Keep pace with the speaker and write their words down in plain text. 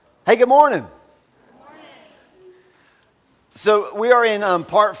Hey, good morning. So we are in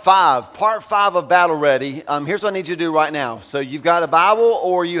part five of Battle Ready. Here's what I need you to do right now. So you've got a Bible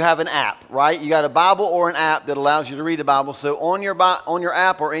or you have an app, right? You got a Bible or an app that allows you to read the Bible. So on your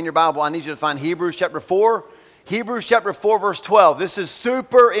app or in your Bible, I need you to find Hebrews chapter 4. Hebrews chapter 4, verse 12. This is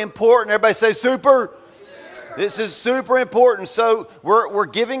super important. Everybody say super. This is super important. So we're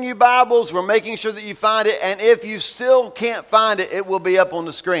giving you Bibles. We're making sure that you find it. And if you still can't find it, it will be up on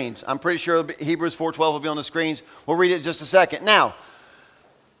the screens. I'm pretty sure Hebrews 4:12 will be on the screens. We'll read it in just a second. Now,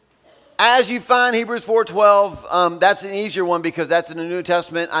 as you find Hebrews 4:12, that's an easier one because that's in the New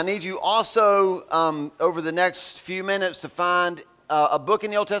Testament. I need you also, over the next few minutes, to find a book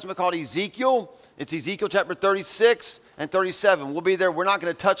in the Old Testament called Ezekiel. It's Ezekiel chapter 36 and 37. We'll be there. We're not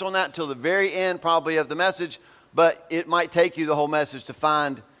going to touch on that until the very end probably of the message, but it might take you the whole message to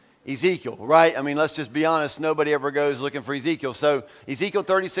find Ezekiel, right? I mean, let's just be honest. Nobody ever goes looking for Ezekiel. So Ezekiel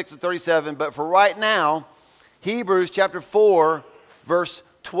 36 and 37. But for right now, Hebrews chapter 4, verse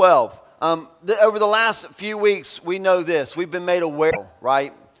 12. Over the last few weeks, we know this. We've been made aware,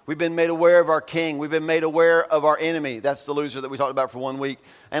 right? We've been made aware of our king. We've been made aware of our enemy. That's the loser that we talked about for 1 week.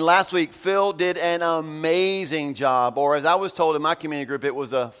 And last week, Phil did an amazing job, or as I was told in my community group, it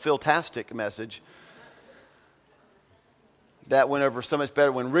was a Phil-tastic message. That went over so much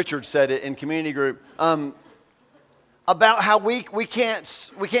better when Richard said it in community group. About how we can't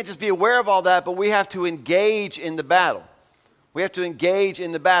just be aware of all that, but we have to engage in the battle. We have to engage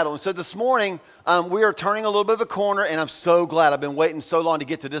in the battle. And so this morning, we are turning a little bit of a corner, and I'm so glad. I've been waiting so long to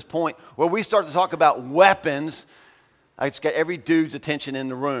get to this point where we start to talk about weapons. It's got every dude's attention in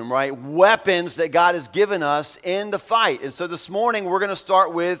the room, right? Weapons that God has given us in the fight. And so this morning, we're going to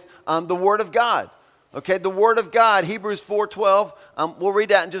start with the Word of God. Okay, the Word of God, Hebrews 4:12. We'll read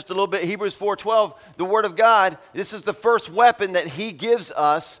that in just a little bit. Hebrews 4:12, the Word of God, this is the first weapon that He gives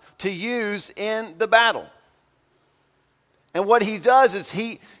us to use in the battle. And what He does is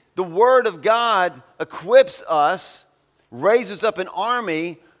the Word of God equips us, raises up an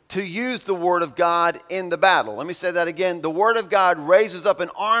army to use the Word of God in the battle. Let me say that again. The Word of God raises up an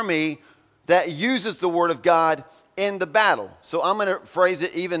army that uses the Word of God in the battle. So I'm going to phrase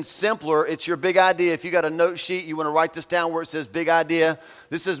it even simpler. It's your big idea. If you got a note sheet, you want to write this down where it says big idea.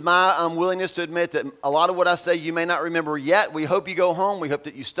 This is my willingness to admit that a lot of what I say you may not remember yet. We hope you go home. We hope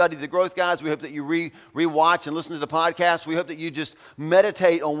that you study the growth guides. We hope that you re-watch and listen to the podcast. We hope that you just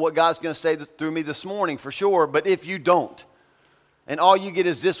meditate on what God's going to say through me this morning for sure. But if you don't, and all you get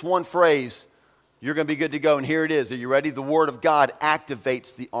is this one phrase, you're going to be good to go. And here it is. Are you ready? The Word of God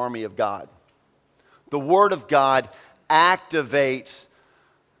activates the army of God. The Word of God activates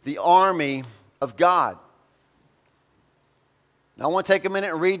the army of God. Now, I want to take a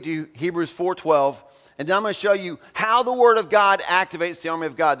minute and read you Hebrews 4:12, and then I'm going to show you how the Word of God activates the army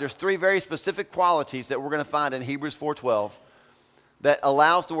of God. There's three very specific qualities that we're going to find in Hebrews 4:12 that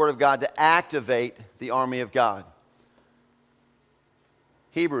allows the Word of God to activate the army of God.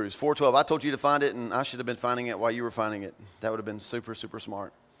 Hebrews 4:12. I told you to find it, and I should have been finding it while you were finding it. That would have been super, super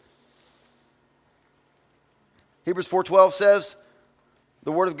smart. Hebrews 4:12 says,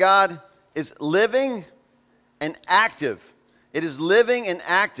 the Word of God is living and active. It is living and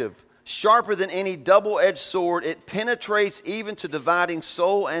active, sharper than any double-edged sword. It penetrates even to dividing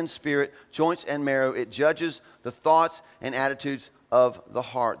soul and spirit, joints and marrow. It judges the thoughts and attitudes of the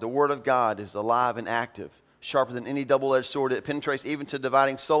heart. The Word of God is alive and active, sharper than any double-edged sword. It penetrates even to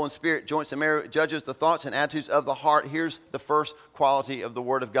dividing soul and spirit, joints and marrow. It judges the thoughts and attitudes of the heart. Here's the first quality of the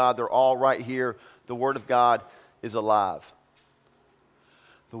Word of God. They're all right here. The Word of God is alive.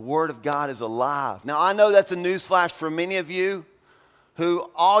 The Word of God is alive. Now, I know that's a newsflash for many of you who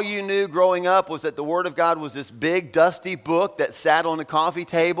all you knew growing up was that the Word of God was this big, dusty book that sat on the coffee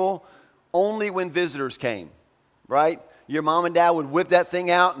table only when visitors came, right? Your mom and dad would whip that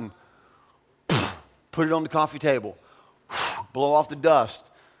thing out and put it on the coffee table, blow off the dust,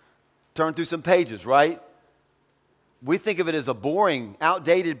 turn through some pages, right? We think of it as a boring,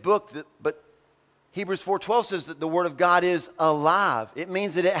 outdated book, but Hebrews 4:12 says that the Word of God is alive. It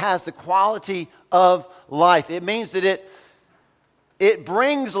means that it has the quality of life. It means that it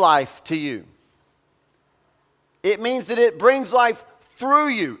brings life to you. It means that it brings life through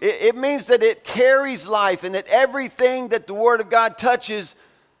you. It means that it carries life and that everything that the Word of God touches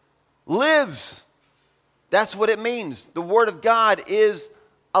lives. That's what it means. The Word of God is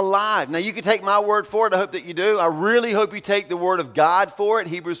alive. Now, you can take my word for it. I hope that you do. I really hope you take the Word of God for it.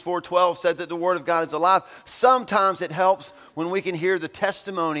 Hebrews 4:12 said that the Word of God is alive. Sometimes it helps when we can hear the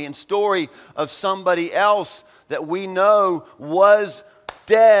testimony and story of somebody else that we know was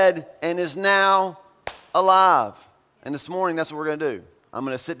dead and is now alive. And this morning, that's what we're going to do. I'm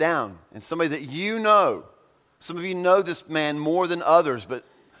going to sit down. And somebody that you know, some of you know this man more than others, but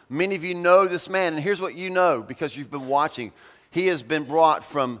many of you know this man. And here's what you know because you've been watching. He has been brought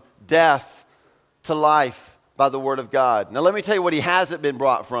from death to life by the word of God. Now let me tell you what he hasn't been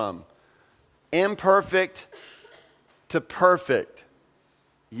brought from. Imperfect to perfect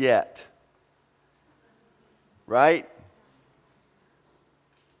yet. Right?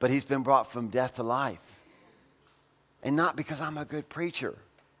 But he's been brought from death to life. And not because I'm a good preacher.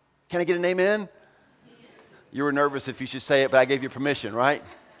 Can I get an amen? You were nervous if you should say it, but I gave you permission, right?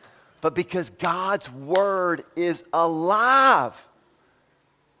 But because God's word is alive.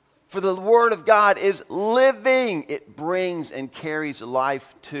 For the word of God is living. It brings and carries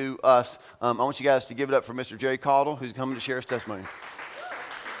life to us. I want you guys to give it up for Mr. Jerry Caudle, who's coming to share his testimony.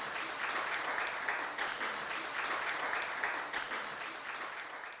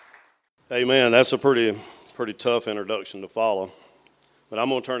 Amen. That's a pretty tough introduction to follow. But I'm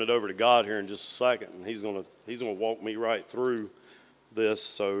going to turn it over to God here in just a second, and He's going to walk me right through this.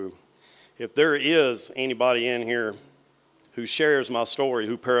 So if there is anybody in here who shares my story,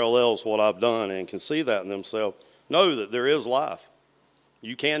 who parallels what I've done and can see that in themselves, know that there is life.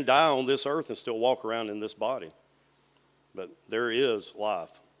 You can die on this earth and still walk around in this body. But there is life.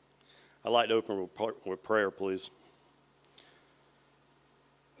 I'd like to open with prayer, please.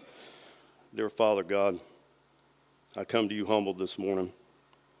 Dear Father God, I come to you humbled this morning.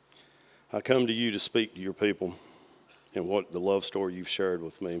 I come to you to speak to your people and what the love story you've shared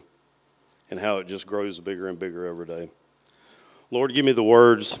with me and how it just grows bigger and bigger every day. Lord, give me the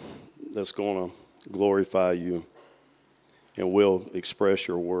words that's going to glorify you and will express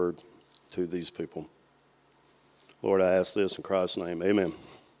your word to these people. Lord, I ask this in Christ's name. Amen.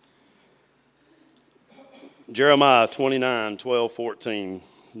 Jeremiah 29, 12, 14.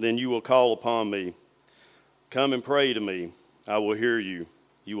 Then you will call upon me. Come and pray to me. I will hear you.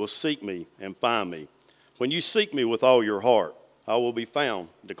 You will seek me and find me. When you seek me with all your heart, I will be found,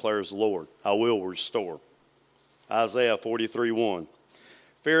 declares the Lord. I will restore. Isaiah 43, 1.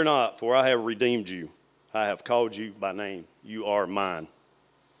 Fear not, for I have redeemed you. I have called you by name. You are mine.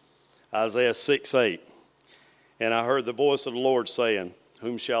 Isaiah 6, 8. And I heard the voice of the Lord saying,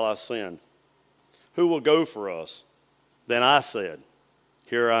 whom shall I send? Who will go for us? Then I said,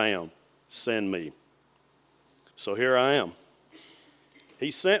 here I am, send me. So here I am. He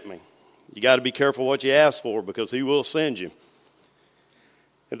sent me. You got to be careful what you ask for because he will send you.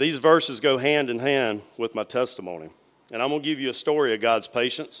 And these verses go hand in hand with my testimony. And I'm going to give you a story of God's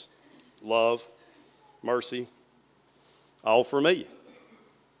patience, love, mercy, all for me.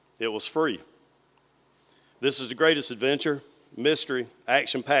 It was free. This is the greatest adventure, mystery,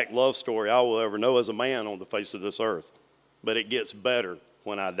 action-packed love story I will ever know as a man on the face of this earth. But it gets better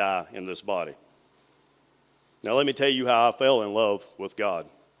when I die in this body. Now let me tell you how I fell in love with God,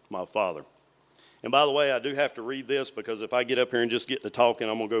 my Father. And by the way, I do have to read this because if I get up here and just get to talking,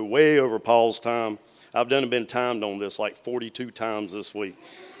 I'm going to go way over Paul's time. I've been timed on this like 42 times this week.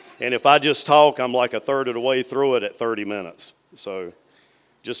 And if I just talk, I'm like a third of the way through it at 30 minutes. So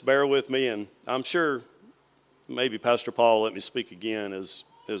just bear with me, and I'm sure maybe Pastor Paul will let me speak again as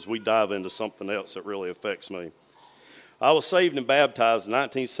we dive into something else that really affects me. I was saved and baptized in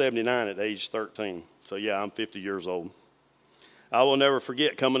 1979 at age 13. So yeah, I'm 50 years old. I will never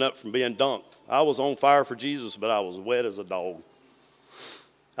forget coming up from being dunked. I was on fire for Jesus, but I was wet as a dog.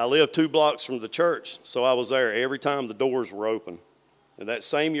 I lived 2 blocks from the church, so I was there every time the doors were open. And that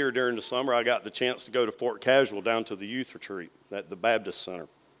same year during the summer, I got the chance to go to Fort Casual down to the youth retreat at the Baptist Center.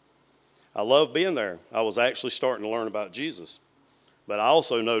 I loved being there. I was actually starting to learn about Jesus. But I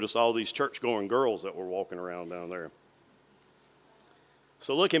also noticed all these church-going girls that were walking around down there.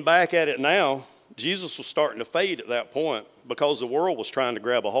 So looking back at it now, Jesus was starting to fade at that point because the world was trying to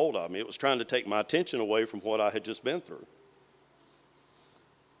grab a hold of me. It was trying to take my attention away from what I had just been through.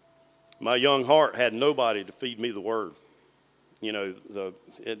 My young heart had nobody to feed me the word. You know,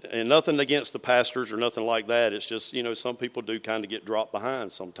 and nothing against the pastors or nothing like that. It's just, you know, some people do kind of get dropped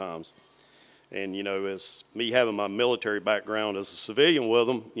behind sometimes. And, you know, as me having my military background as a civilian with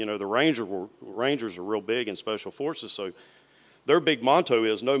them, you know, the Rangers are real big in special forces, so their big motto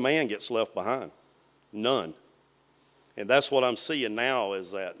is no man gets left behind. None. And that's what I'm seeing now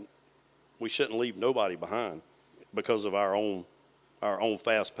is that we shouldn't leave nobody behind because of our own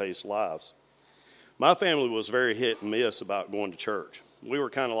fast-paced lives. My family was very hit and miss about going to church. We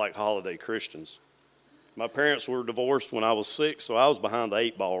were kind of like holiday Christians. My parents were divorced when I was 6, so I was behind the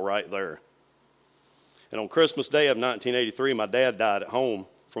 8 ball right there. And on Christmas Day of 1983, my dad died at home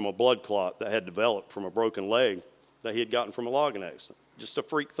from a blood clot that had developed from a broken leg that he had gotten from a logging accident. Just a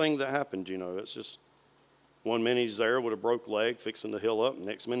freak thing that happened, you know. It's just One minute he's there with a broke leg, fixing to heal up.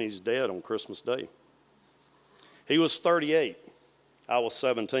 Next minute he's dead on Christmas Day. He was 38. I was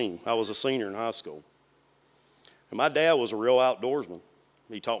 17. I was a senior in high school. And my dad was a real outdoorsman.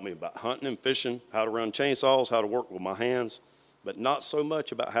 He taught me about hunting and fishing, how to run chainsaws, how to work with my hands, but not so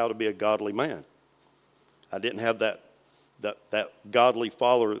much about how to be a godly man. I didn't have that godly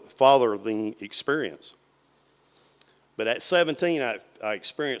fathering experience. But at 17, I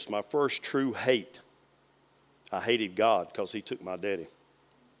experienced my first true hate. I hated God because he took my daddy.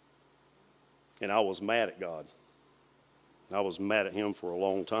 And I was mad at God. I was mad at him for a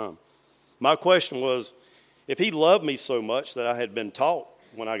long time. My question was, if he loved me so much that I had been taught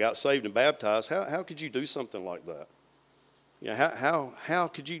when I got saved and baptized, how could you do something like that? You know, how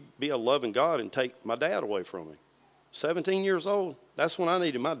could you be a loving God and take my dad away from me? 17 years old, that's when I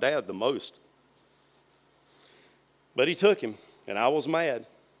needed my dad the most. But he took him, and I was mad.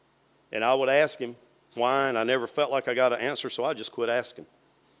 And I would ask him why, and I never felt like I got an answer, so I just quit asking.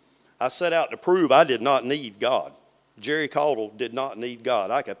 I set out to prove I did not need God. Jerry Caudle did not need God.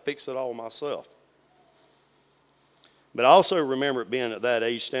 I could fix it all myself. But I also remember being at that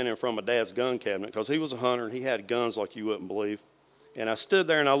age standing in front of my dad's gun cabinet because he was a hunter and he had guns like you wouldn't believe. And I stood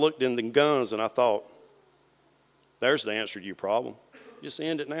there and I looked in the guns and I thought, there's the answer to your problem. Just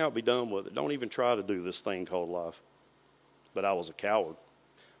end it now, be done with it. Don't even try to do this thing called life. But I was a coward.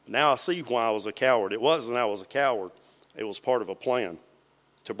 But now I see why I was a coward. It wasn't I was a coward. It was part of a plan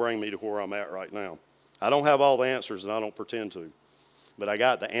to bring me to where I'm at right now. I don't have all the answers and I don't pretend to. But I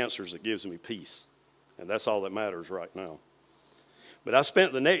got the answers that gives me peace. And that's all that matters right now. But I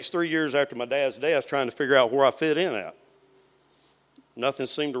spent the next 3 years after my dad's death trying to figure out where I fit in at. Nothing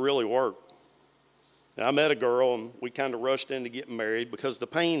seemed to really work. And I met a girl, and we kind of rushed into getting married because the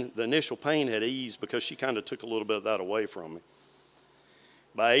initial pain had eased because she kind of took a little bit of that away from me.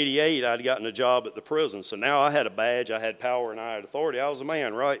 By 88, I'd gotten a job at the prison. So now I had a badge, I had power, and I had authority. I was a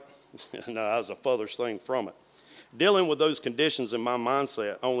man, right? No, I was the furthest thing from it. Dealing with those conditions in my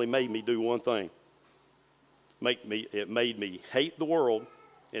mindset only made me do one thing. It made me hate the world,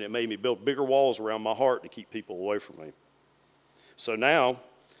 and it made me build bigger walls around my heart to keep people away from me. So now,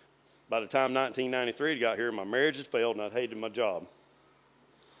 by the time 1993 got here, my marriage had failed, and I'd hated my job.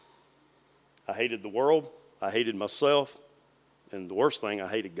 I hated the world, I hated myself, and the worst thing, I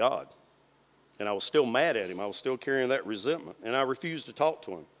hated God. And I was still mad at him. I was still carrying that resentment, and I refused to talk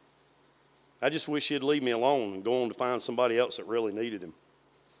to him. I just wish he'd leave me alone and go on to find somebody else that really needed him.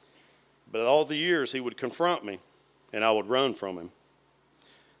 But all the years, he would confront me, and I would run from him.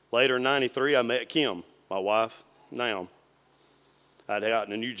 Later in 93, I met Kim, my wife now. I'd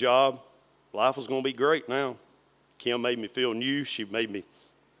gotten a new job. Life was going to be great now. Kim made me feel new. She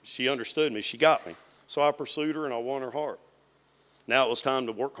understood me. She got me. So I pursued her, and I won her heart. Now it was time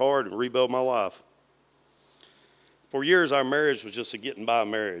to work hard and rebuild my life. For years, our marriage was just a getting-by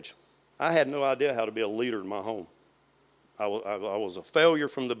marriage. I had no idea how to be a leader in my home. I was a failure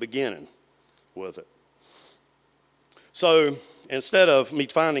from the beginning with it. So instead of me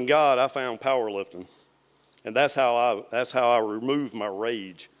finding God, I found powerlifting. And that's how I removed my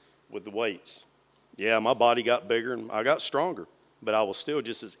rage with the weights. Yeah, my body got bigger and I got stronger, but I was still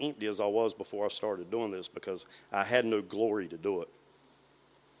just as empty as I was before I started doing this because I had no glory to do it.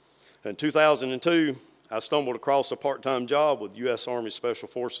 In 2002, I stumbled across a part-time job with U.S. Army Special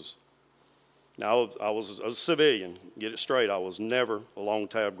Forces. Now, I was a civilian. Get it straight, I was never a long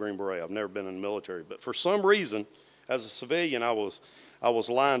tab Green Beret. I've never been in the military. But for some reason, as a civilian, I was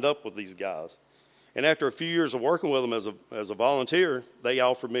lined up with these guys. And after a few years of working with them as a volunteer, they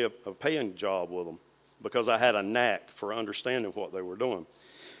offered me a paying job with them because I had a knack for understanding what they were doing.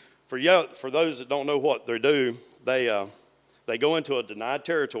 For those that don't know what they do, they go into a denied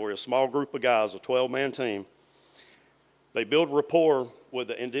territory, a small group of guys, a 12-man team. They build rapport with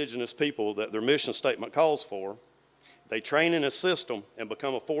the indigenous people that their mission statement calls for. They train and assist them and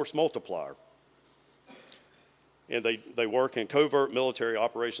become a force multiplier. And they work in covert military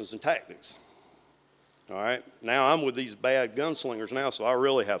operations and tactics. All right, now I'm with these bad gunslingers now, so I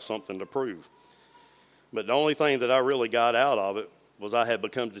really have something to prove. But the only thing that I really got out of it was I had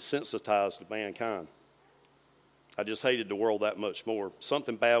become desensitized to mankind. I just hated the world that much more.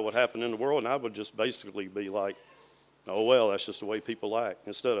 Something bad would happen in the world, and I would just basically be like, oh, well, that's just the way people act.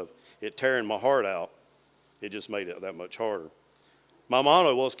 Instead of it tearing my heart out, it just made it that much harder. My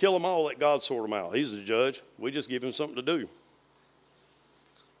motto was, kill them all, let God sort them out. He's the judge. We just give him something to do.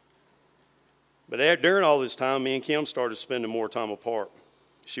 But during all this time, me and Kim started spending more time apart.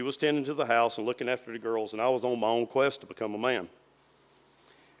 She was tending to the house and looking after the girls, and I was on my own quest to become a man.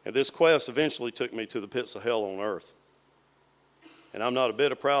 And this quest eventually took me to the pits of hell on earth. And I'm not a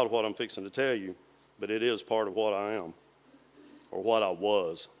bit proud of what I'm fixing to tell you, but it is part of what I am, or what I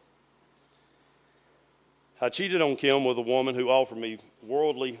was. I cheated on Kim with a woman who offered me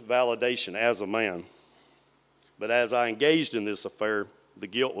worldly validation as a man. But as I engaged in this affair, the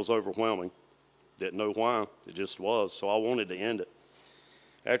guilt was overwhelming. Didn't know why, it just was, so I wanted to end it.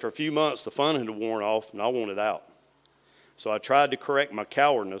 After a few months, the fun had worn off, and I wanted out. So I tried to correct my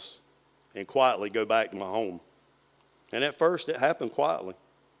cowardice and quietly go back to my home. And at first, it happened quietly.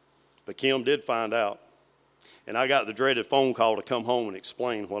 But Kim did find out, and I got the dreaded phone call to come home and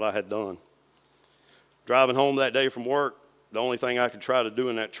explain what I had done. Driving home that day from work, the only thing I could try to do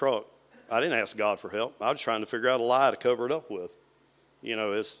in that truck, I didn't ask God for help. I was trying to figure out a lie to cover it up with. You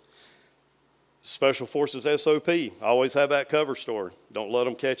know, it's Special Forces SOP. I always have that cover story. Don't let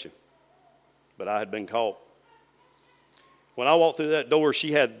them catch you. But I had been caught. When I walked through that door,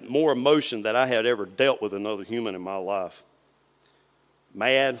 she had more emotion than I had ever dealt with another human in my life.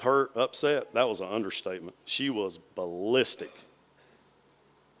 Mad, hurt, upset, that was an understatement. She was ballistic.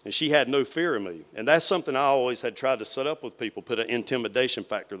 And she had no fear of me. And that's something I always had tried to set up with people, put an intimidation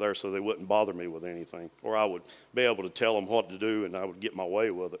factor there so they wouldn't bother me with anything. Or I would be able to tell them what to do and I would get my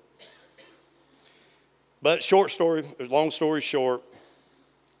way with it. But long story short,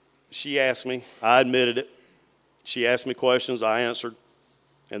 she asked me, I admitted it. She asked me questions, I answered.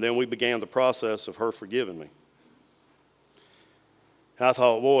 And then we began the process of her forgiving me. And I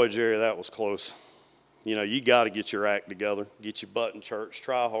thought, boy, Jerry, that was close. You know, you got to get your act together, get your butt in church,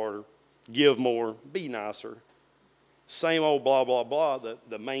 try harder, give more, be nicer. Same old blah, blah, blah,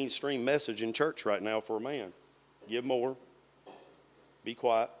 the mainstream message in church right now for a man. Give more, be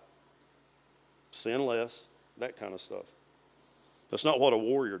quiet, sin less, that kind of stuff. That's not what a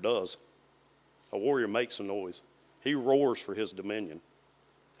warrior does. A warrior makes a noise. He roars for his dominion,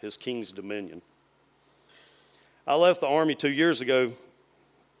 his king's dominion. I left the Army 2 years ago,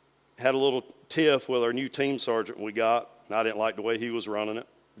 had a little tiff with our new team sergeant we got. I didn't like the way he was running it.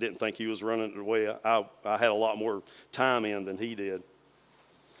 Didn't think he was running it the way I had a lot more time in than he did.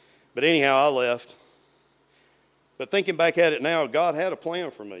 But anyhow, I left. But thinking back at it now, God had a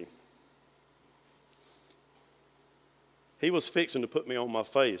plan for me. He was fixing to put me on my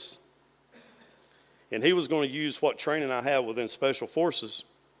face. And he was going to use what training I have within Special Forces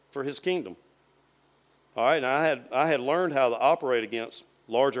for his kingdom. All right, now I had learned how to operate against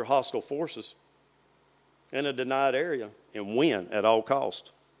larger hostile forces in a denied area and win at all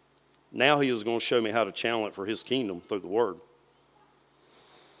cost. Now he was going to show me how to channel it for his kingdom through the Word.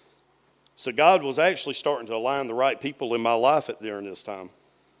 So God was actually starting to align the right people in my life during this time.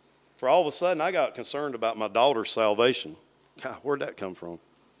 For all of a sudden, I got concerned about my daughter's salvation. God, where'd that come from?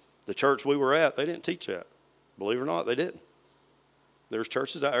 The church we were at, they didn't teach that. Believe it or not, they didn't. There's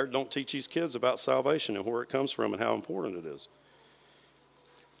churches out there that don't teach these kids about salvation and where it comes from and how important it is.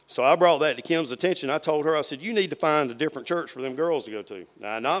 So I brought that to Kim's attention. I told her, I said, you need to find a different church for them girls to go to.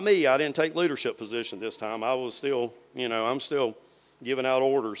 Now, not me. I didn't take leadership position this time. I was still, I'm still giving out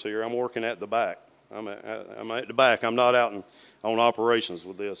orders here. I'm working at the back. I'm at the back. I'm not out on operations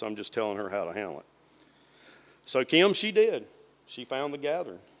with this. I'm just telling her how to handle it. So Kim, she did. She found the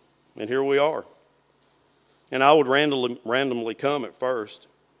gathering. And here we are. And I would randomly come at first.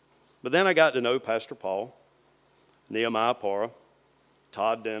 But then I got to know Pastor Paul, Nehemiah Parra,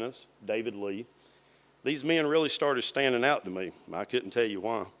 Todd Dennis, David Lee. These men really started standing out to me. I couldn't tell you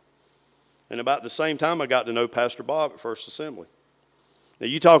why. And about the same time, I got to know Pastor Bob at First Assembly. Now,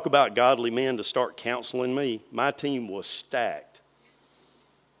 you talk about godly men to start counseling me. My team was stacked.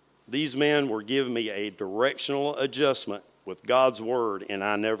 These men were giving me a directional adjustment with God's Word, and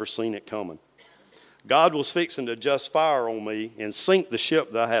I never seen it coming. God was fixing to adjust fire on me and sink the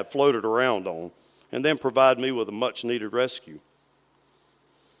ship that I had floated around on, and then provide me with a much-needed rescue.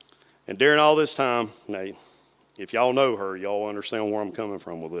 And during all this time, now, if y'all know her, y'all understand where I'm coming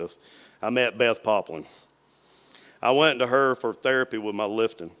from with this. I met Beth Poplin. I went to her for therapy with my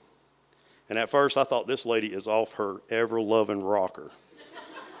lifting. And at first I thought this lady is off her ever-loving rocker.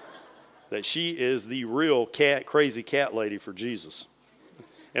 That she is the real crazy cat lady for Jesus.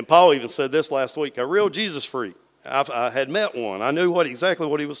 And Paul even said this last week, a real Jesus freak. I had met one. I knew exactly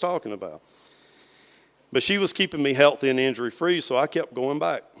what he was talking about. But she was keeping me healthy and injury-free, so I kept going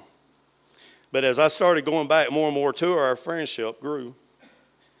back. But as I started going back more and more to her, our friendship grew.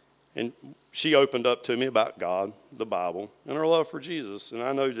 And she opened up to me about God, the Bible, and her love for Jesus. And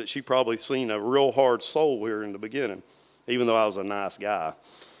I know that she probably seen a real hard soul here in the beginning, even though I was a nice guy.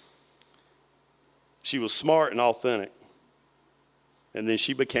 She was smart and authentic. And then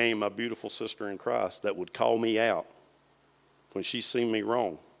she became my beautiful sister in Christ that would call me out when she seen me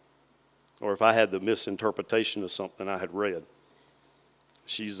wrong, or if I had the misinterpretation of something I had read.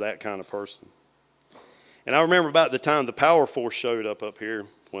 She's that kind of person. And I remember about the time the Power Force showed up here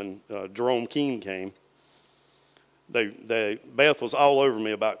when Jerome Keene came. Beth was all over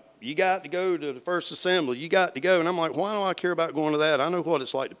me about, you got to go to the First Assembly. You got to go. And I'm like, why do I care about going to that? I know what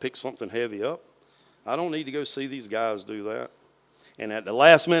it's like to pick something heavy up. I don't need to go see these guys do that. And at the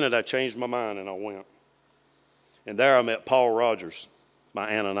last minute, I changed my mind and I went. And there I met Paul Rogers,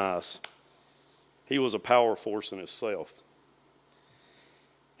 my Ananias. He was a power force in himself.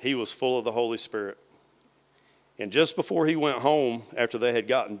 He was full of the Holy Spirit. And just before he went home, after they had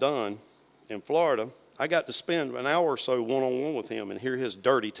gotten done in Florida, I got to spend an hour or so one-on-one with him and hear his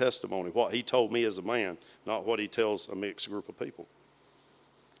dirty testimony, what he told me as a man, not what he tells a mixed group of people.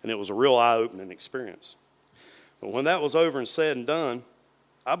 And it was a real eye-opening experience. But when that was over and said and done,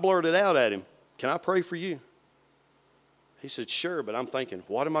 I blurted out at him, can I pray for you? He said, sure, but I'm thinking,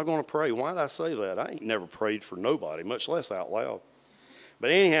 what am I going to pray? Why did I say that? I ain't never prayed for nobody, much less out loud. But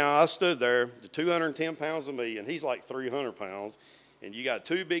anyhow, I stood there, the 210 pounds of me, and he's like 300 pounds, and you got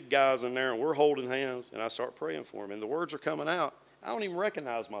two big guys in there, and we're holding hands, and I start praying for him, and the words are coming out. I don't even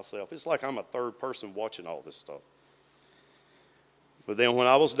recognize myself. It's like I'm a third person watching all this stuff. But then when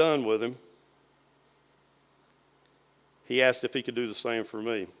I was done with him, he asked if he could do the same for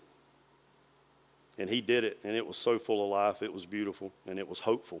me. And he did it, and it was so full of life. It was beautiful, and it was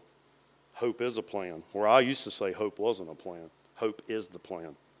hopeful. Hope is a plan. Where I used to say hope wasn't a plan. Hope is the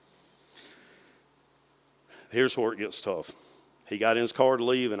plan. Here's where it gets tough. He got in his car to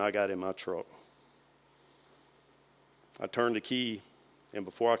leave, and I got in my truck. I turned the key, and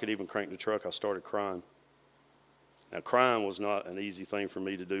before I could even crank the truck, I started crying. Now, crying was not an easy thing for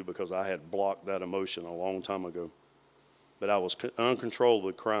me to do because I had blocked that emotion a long time ago. But I was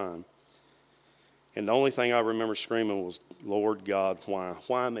uncontrollably crying. And the only thing I remember screaming was, Lord God, why?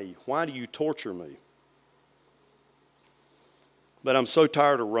 Why me? Why do you torture me? But I'm so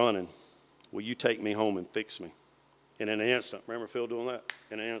tired of running. Will you take me home and fix me? And in an instant, remember Phil doing that?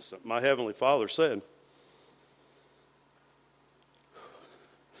 In an instant, my Heavenly Father said,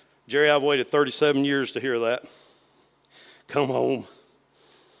 Jerry, I've waited 37 years to hear that. Come home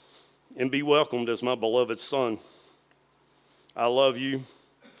and be welcomed as my beloved son. I love you,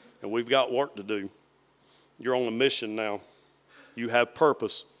 and we've got work to do. You're on a mission now. You have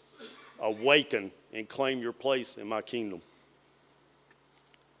purpose. Awaken and claim your place in my kingdom.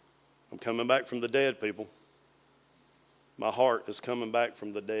 I'm coming back from the dead, people. My heart is coming back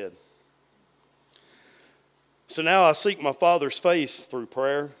from the dead. So now I seek my Father's face through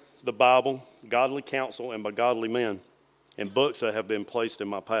prayer, the Bible, godly counsel, and by godly men, and books that have been placed in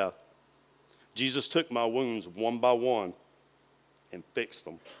my path. Jesus took my wounds one by one and fixed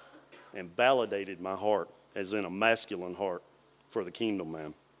them and validated my heart, as in a masculine heart, for the kingdom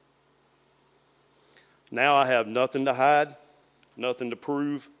man. Now I have nothing to hide, nothing to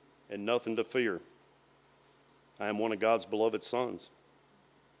prove, and nothing to fear. I am one of God's beloved sons.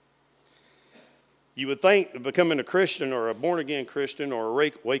 You would think that becoming a Christian or a born-again Christian or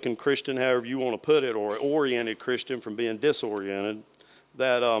a awakened Christian, however you want to put it, or an oriented Christian from being disoriented,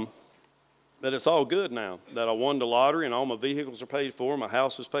 that it's all good now, that I won the lottery and all my vehicles are paid for, my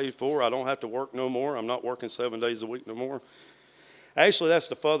house is paid for, I don't have to work no more, I'm not working 7 days a week no more. Actually, that's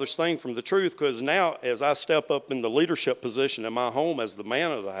the furthest thing from the truth, because now as I step up in the leadership position in my home as the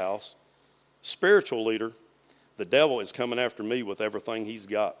man of the house, spiritual leader, the devil is coming after me with everything he's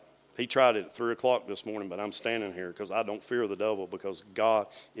got. He tried it at 3 o'clock this morning, but I'm standing here because I don't fear the devil, because God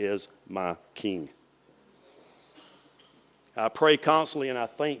is my king. I pray constantly and I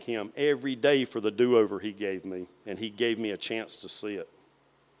thank him every day for the do-over he gave me, and he gave me a chance to see it.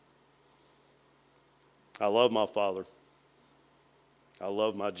 I love my Father. I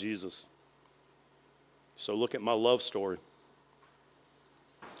love my Jesus. So look at my love story.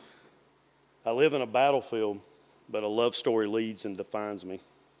 I live in a battlefield, but a love story leads and defines me.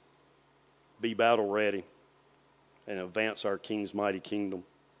 Be battle ready and advance our King's mighty kingdom.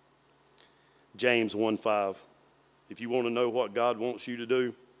 James 1:5. If you want to know what God wants you to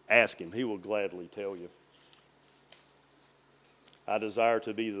do, ask him. He will gladly tell you. I desire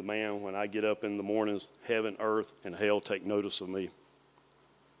to be the man when I get up in the mornings, heaven, earth, and hell take notice of me.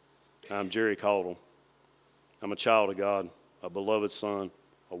 I'm Jerry Caudle. I'm a child of God, a beloved son,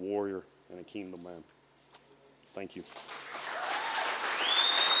 a warrior, and a kingdom man. Thank you.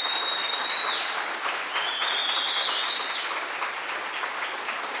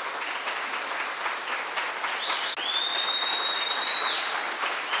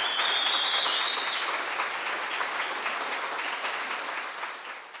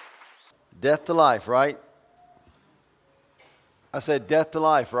 Death to life, right? I said death to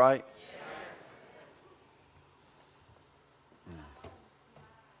life, right?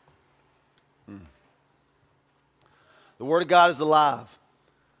 Word of God is alive.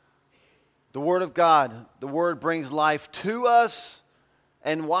 The Word of God, the Word brings life to us.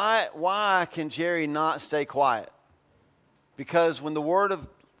 And why can Jerry not stay quiet? Because when the Word of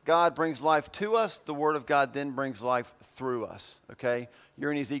God brings life to us, the Word of God then brings life through us, okay?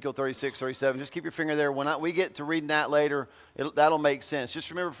 You're in Ezekiel 36, 37. Just keep your finger there. When we get to reading that later, that'll make sense. Just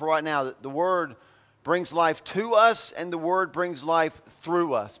remember for right now that the Word brings life to us and the Word brings life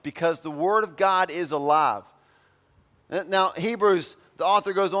through us because the Word of God is alive. Now, Hebrews, the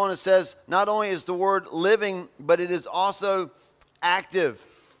author goes on and says, not only is the Word living, but it is also active.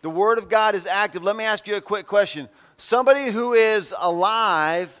 The Word of God is active. Let me ask you a quick question. Somebody who is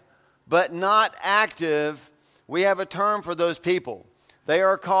alive but not active, we have a term for those people. They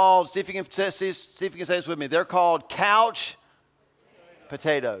are called, see if you can say this with me, they're called couch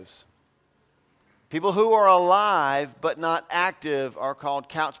potatoes. People who are alive but not active are called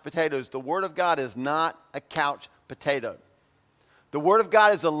couch potatoes. The Word of God is not a couch potato. The Word of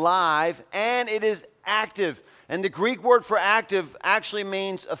God is alive and it is active. And the Greek word for active actually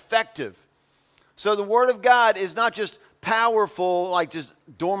means effective. So the Word of God is not just powerful, like just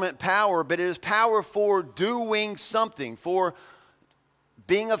dormant power, but it is power for doing something, for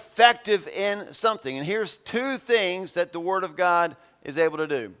being effective in something. And here's two things that the Word of God is able to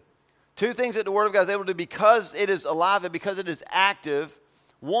do. Two things that the Word of God is able to do because it is alive and because it is active.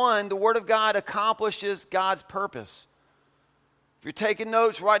 One, the Word of God accomplishes God's purpose. If you're taking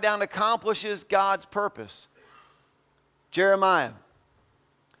notes, write down accomplishes God's purpose. Jeremiah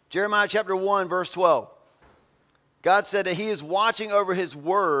chapter 1, verse 12. God said that He is watching over His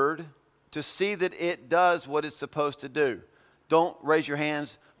Word to see that it does what it's supposed to do. Don't raise your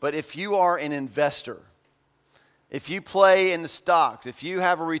hands, but if you are an investor, if you play in the stocks, if you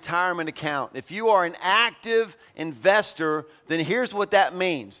have a retirement account, if you are an active investor, then here's what that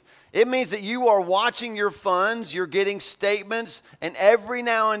means. It means that you are watching your funds, you're getting statements, and every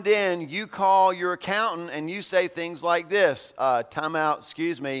now and then you call your accountant and you say things like this, time out,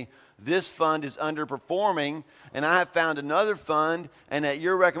 excuse me, this fund is underperforming, and I have found another fund, and at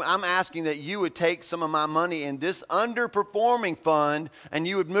your I'm asking that you would take some of my money in this underperforming fund, and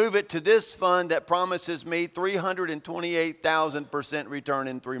you would move it to this fund that promises me 328,000% return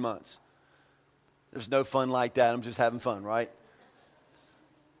in 3 months. There's no fun like that. I'm just having fun, right?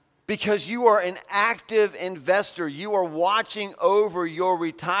 Because you are an active investor. You are watching over your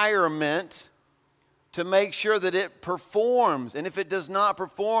retirement to make sure that it performs. And if it does not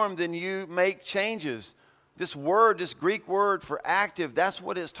perform, then you make changes. This word, this Greek word for active, that's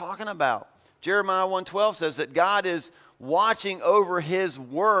what it's talking about. Jeremiah 1:12 says that God is watching over His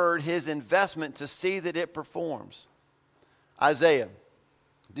word, His investment, to see that it performs. Isaiah.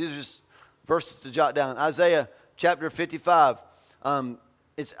 These are just verses to jot down. Isaiah chapter 55.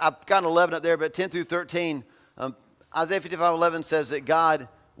 I've got 11 up there, but 10 through 13. Isaiah 55:11 says that God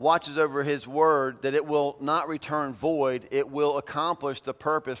watches over His word, that it will not return void. It will accomplish the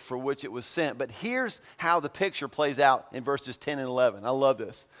purpose for which it was sent. But here's how the picture plays out in verses 10 and 11. I love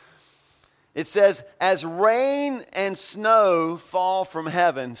this. It says, as rain and snow fall from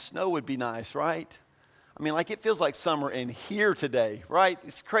heaven. Snow would be nice, right? I mean, like it feels like summer in here today, right?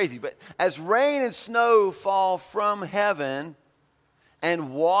 It's crazy. But as rain and snow fall from heaven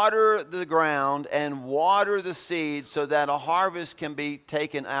and water the ground and water the seed so that a harvest can be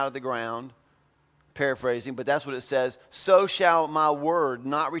taken out of the ground, paraphrasing, but that's what it says, so shall my word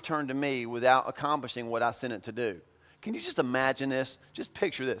not return to me without accomplishing what I sent it to do. Can you just imagine this? Just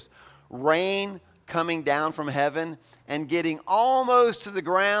picture this. Rain coming down from heaven and getting almost to the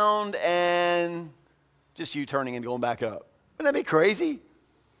ground and just you turning and going back up. Wouldn't that be crazy?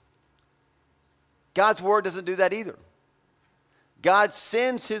 God's word doesn't do that either. God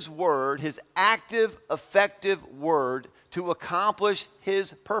sends His word, His active, effective word, to accomplish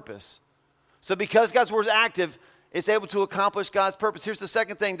His purpose. So because God's word is active, it's able to accomplish God's purpose. Here's the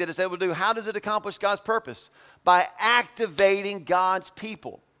second thing that it's able to do. How does it accomplish God's purpose? By activating God's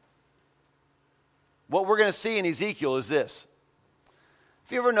people. What we're going to see in Ezekiel is this.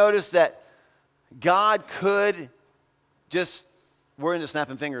 Have you ever noticed that God could just, we're into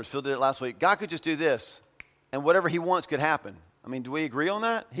snapping fingers, Phil did it last week. God could just do this, and whatever He wants could happen. I mean, do we agree on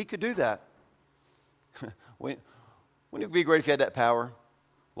that? He could do that. Wouldn't it be great if you had that power?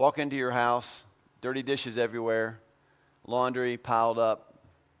 Walk into your house, dirty dishes everywhere, laundry piled up,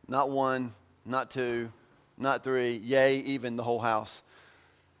 not one, not two, not three, yay, even the whole house.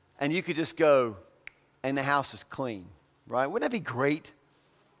 And you could just go, and the house is clean, right? Wouldn't that be great?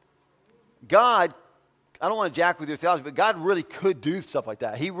 God, I don't want to jack with your theology, but God really could do stuff like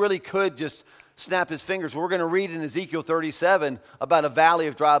that. He really could just snap his fingers. We're going to read in Ezekiel 37 about a valley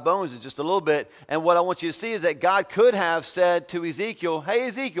of dry bones in just a little bit. And what I want you to see is that God could have said to Ezekiel, hey,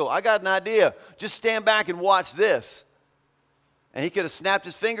 Ezekiel, I got an idea. Just stand back and watch this. And he could have snapped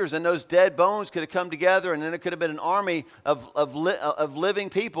his fingers, and those dead bones could have come together, and then it could have been an army of living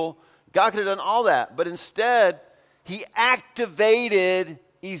people. God could have done all that. But instead, he activated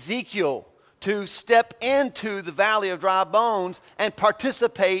Ezekiel to step into the valley of dry bones and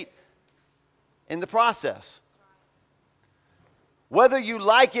participate in the process. Whether you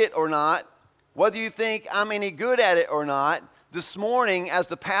like it or not, whether you think I'm any good at it or not, this morning, as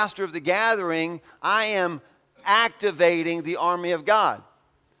the pastor of the gathering, I am activating the army of God.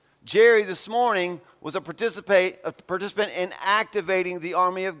 Jerry this morning was a participant in activating the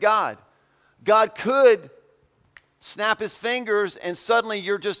army of God. God could snap his fingers and suddenly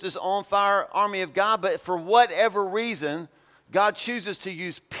you're just this on-fire army of God, but for whatever reason, God chooses to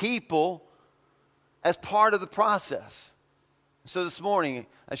use people as part of the process. So this morning,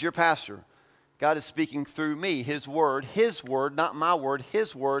 as your pastor, God is speaking through me, his word, not my word,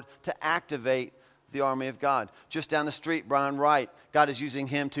 his word, to activate the army of God. Just down the street, Brian Wright, God is using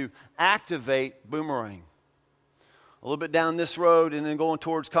him to activate Boomerang. A little bit down this road and then going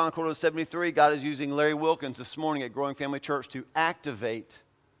towards Concord Road 73, God is using Larry Wilkins this morning at Growing Family Church to activate.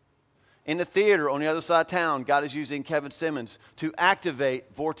 In the theater on the other side of town, God is using Kevin Simmons to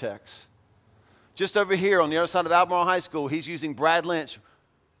activate Vortex. Just over here on the other side of Albemarle High School, he's using Brad Lynch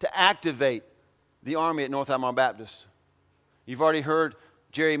to activate the army at North Albemarle Baptist. You've already heard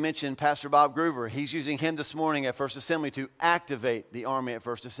Jerry mentioned Pastor Bob Groover. He's using him this morning at First Assembly to activate the army at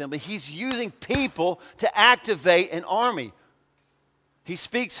First Assembly. He's using people to activate an army. He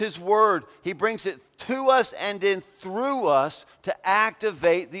speaks his word. He brings it to us and then through us to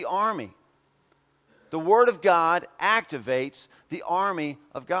activate the army. The word of God activates the army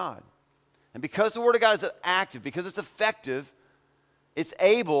of God. And because the word of God is active, because it's effective, it's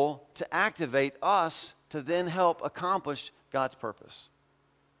able to activate us to then help accomplish God's purpose.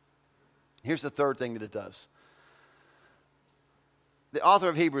 Here's the third thing that it does. The author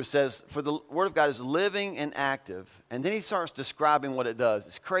of Hebrews says, for the word of God is living and active. And then he starts describing what it does.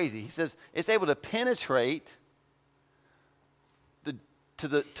 It's crazy. He says it's able to penetrate to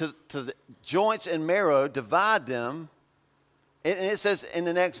the joints and marrow, divide them. And it says in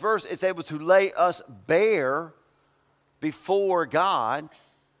the next verse, it's able to lay us bare before God,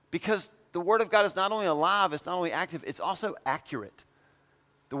 because the word of God is not only alive, it's not only active, it's also accurate.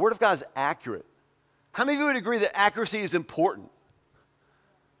 The word of God is accurate. How many of you would agree that accuracy is important?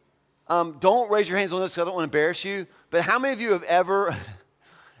 Don't raise your hands on this because I don't want to embarrass you. But how many of you have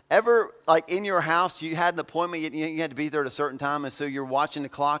ever, like in your house, you had an appointment, you had to be there at a certain time, and so you're watching the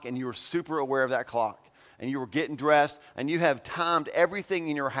clock and you were super aware of that clock. And you were getting dressed and you have timed everything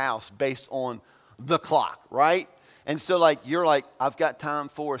in your house based on the clock, right? And so you're like, I've got time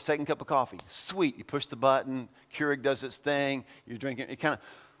for a second cup of coffee. Sweet. You push the button. Keurig does its thing. You're drinking.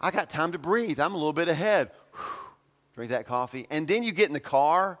 I got time to breathe. I'm a little bit ahead. Drink that coffee. And then you get in the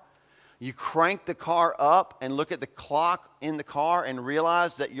car. You crank the car up and look at the clock in the car and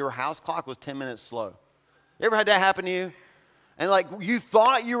realize that your house clock was 10 minutes slow. You ever had that happen to you? And you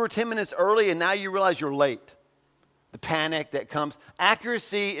thought you were 10 minutes early and now you realize you're late. The panic that comes.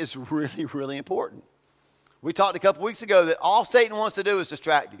 Accuracy is really, really important. We talked a couple weeks ago that all Satan wants to do is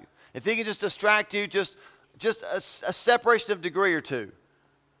distract you. If he can just distract you, just a separation of degree or two,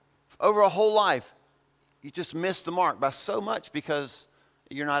 over a whole life, you just miss the mark by so much because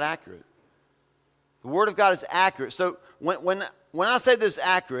you're not accurate. The Word of God is accurate. So when I say this is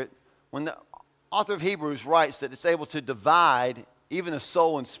accurate, when the author of Hebrews writes that it's able to divide even the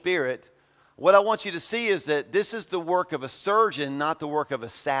soul and spirit, what I want you to see is that this is the work of a surgeon, not the work of a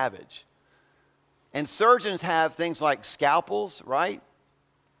savage. And surgeons have things like scalpels, right?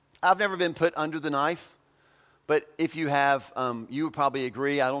 I've never been put under the knife, but if you have, you would probably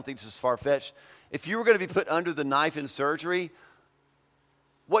agree. I don't think this is far-fetched. If you were going to be put under the knife in surgery,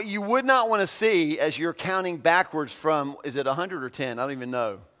 what you would not want to see as you're counting backwards from, is it 100 or 10? I don't even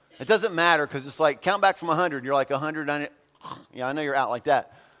know. It doesn't matter because it's like count back from 100. You're like 100. Yeah, I know you're out like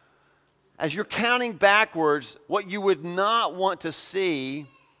that. As you're counting backwards, what you would not want to see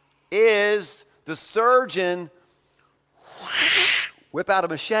is the surgeon whip out a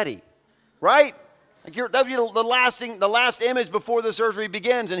machete, right? That would be the last image before the surgery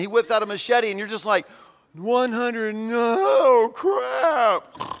begins, and he whips out a machete, and you're just like, 100, no,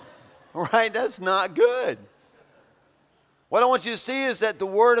 crap. Right? That's not good. What I want you to see is that the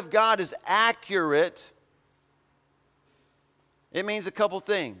Word of God is accurate. It means a couple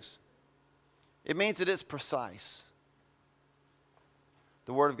things. It means that it's precise.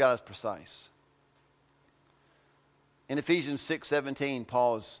 The Word of God is precise. In Ephesians 6:17,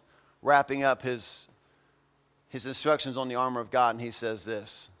 Paul is wrapping up his instructions on the armor of God, and he says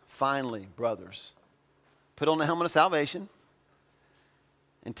this: finally, brothers, put on the helmet of salvation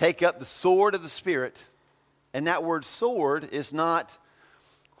and take up the sword of the Spirit. And that word sword is not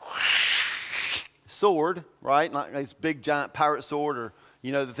sword, right? Not this big giant pirate sword, or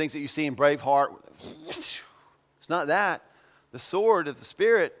the things that you see in Braveheart. It's not that. The sword of the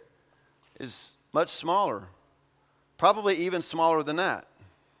Spirit is much smaller, probably even smaller than that.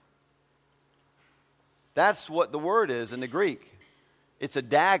 That's what the word is in the Greek. It's a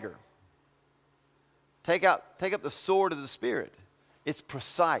dagger. Take up the sword of the Spirit. It's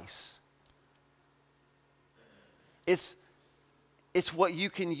precise. It's what you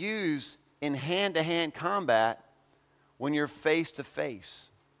can use in hand-to-hand combat when you're face-to-face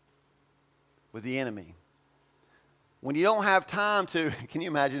with the enemy. When you don't have time to, can you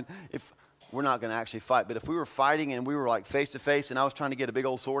imagine if, we're not going to actually fight, but if we were fighting and we were like face-to-face and I was trying to get a big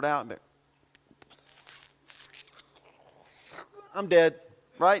old sword out, I'm dead,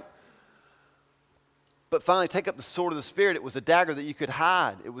 right? But finally, take up the sword of the Spirit. It was a dagger that you could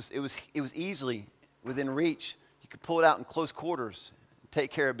hide. It was easily within reach. You could pull it out in close quarters and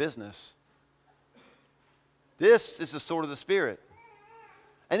take care of business. This is the sword of the Spirit.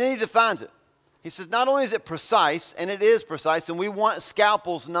 And then he defines it. He says, not only is it precise, and it is precise, and we want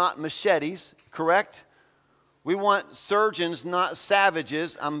scalpels, not machetes, correct? We want surgeons, not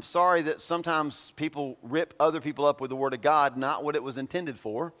savages. I'm sorry that sometimes people rip other people up with the Word of God, not what it was intended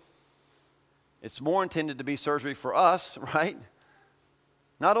for. It's more intended to be surgery for us, right?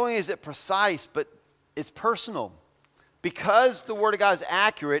 Not only is it precise, but it's personal. Because the Word of God is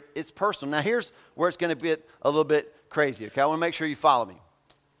accurate, it's personal. Now here's where it's going to get a little bit crazy, okay? I want to make sure you follow me.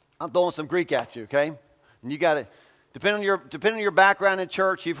 I'm throwing some Greek at you, okay? And you got to, depending on your background in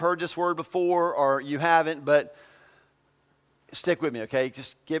church, you've heard this word before or you haven't, but stick with me, okay?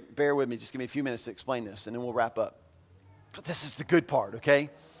 Bear with me. Just give me a few minutes to explain this, and then we'll wrap up. But this is the good part, okay?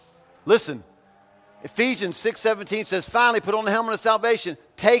 Listen, Ephesians 6:17 says, finally, put on the helmet of salvation.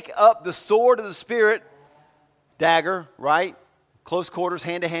 Take up the sword of the Spirit, dagger, right? Close quarters,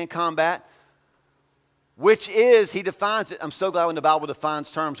 hand-to-hand combat. Which is, he defines it, I'm so glad when the Bible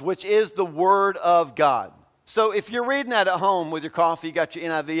defines terms, which is the Word of God. So if you're reading that at home with your coffee, you got your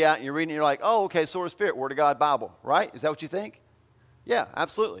NIV out, and you're reading it, you're like, oh, okay, Sword of Spirit, Word of God, Bible, right? Is that what you think? Yeah,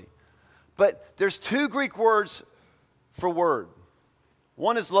 absolutely. But there's two Greek words for word.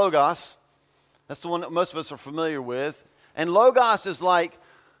 One is logos. That's the one that most of us are familiar with. And logos is like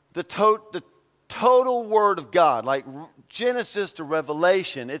the total Word of God, like Genesis to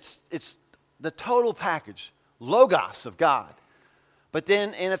Revelation. It's the total package, logos of God. But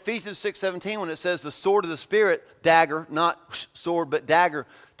then in Ephesians 6:17, when it says the sword of the Spirit, dagger, not sword, but dagger,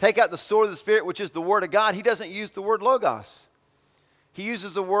 take out the sword of the Spirit, which is the Word of God, he doesn't use the word logos. He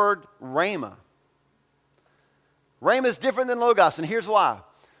uses the word rhema. Rhema is different than logos, and here's why.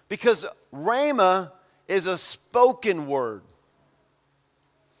 Because rhema is a spoken word.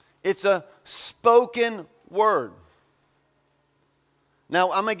 It's a spoken word.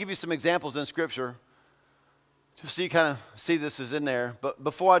 Now, I'm going to give you some examples in Scripture just so you kind of see this is in there. But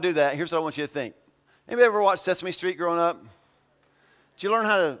before I do that, here's what I want you to think. Anybody ever watched Sesame Street growing up? Did you learn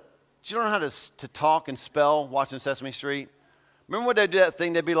how to talk and spell watching Sesame Street? Remember when they'd do that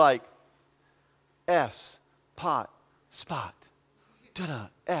thing? They'd be like, S, pot, spot, da-da,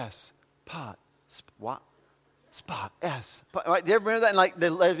 S, pot, what? Spot, S, pot. Right? Do you ever remember that? And like,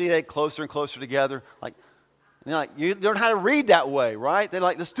 they'd be closer and closer together, like, you learn how to read that way, right? They're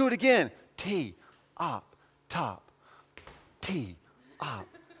like, let's do it again. T, op, top. T, op,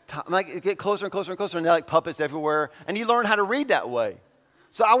 top. And like, get closer and closer and closer, and they're like puppets everywhere. And you learn how to read that way.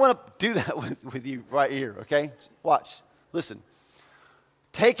 So I want to do that with you right here, okay? Watch. Listen.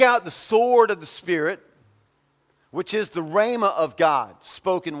 Take out the sword of the Spirit, which is the rhema of God,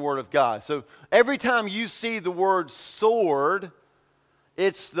 spoken word of God. So every time you see the word sword,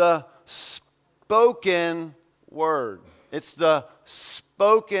 it's the spoken word. It's the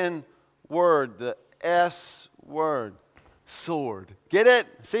spoken word, the S word, sword. Get it?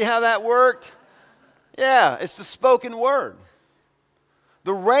 See how that worked? Yeah, it's the spoken word.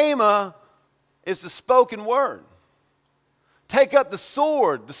 The rhema is the spoken word. Take up the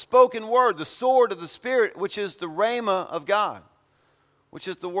sword, the spoken word, the sword of the Spirit, which is the rhema of God, which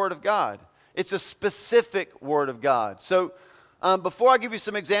is the word of God. It's a specific word of God. So before I give you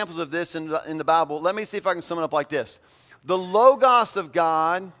some examples of this in the Bible, let me see if I can sum it up like this. The logos of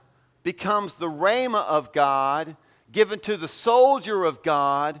God becomes the rhema of God given to the soldier of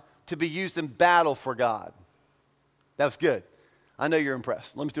God to be used in battle for God. That was good. I know you're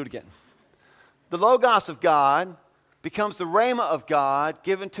impressed. Let me do it again. The logos of God becomes the rhema of God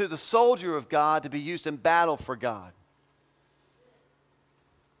given to the soldier of God to be used in battle for God.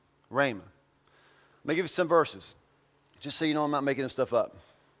 Rhema. Let me give you some verses, just so you know I'm not making this stuff up.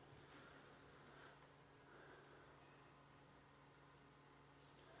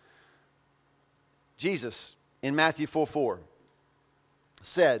 Jesus, in Matthew 4:4,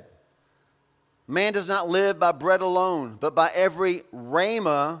 said, "Man does not live by bread alone, but by every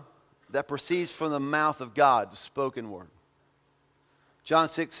rhema that proceeds from the mouth of God," the spoken word. John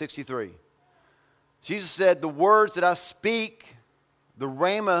 6:63. Jesus said, "The words that I speak, the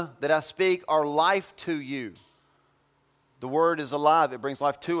rhema that I speak, are life to you." The word is alive. It brings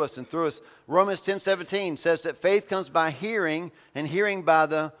life to us and through us. Romans 10:17 says that faith comes by hearing, and hearing by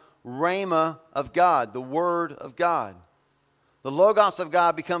the rhema of God, the word of God. The Logos of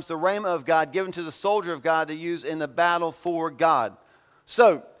God becomes the rhema of God given to the soldier of God to use in the battle for God.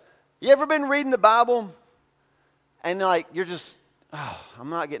 So, you ever been reading the Bible and like you're just, I'm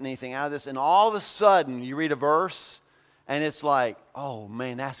not getting anything out of this, and all of a sudden you read a verse and it's like, oh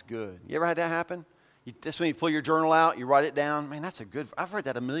man, that's good. You ever had that happen? That's when you pull your journal out, you write it down. Man, that's a good, I've read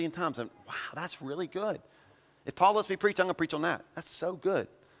that a million times, and wow, that's really good. If Paul lets me preach, I'm going to preach on that. That's so good.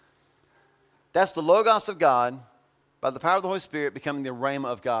 That's the Logos of God, by the power of the Holy Spirit, becoming the rhema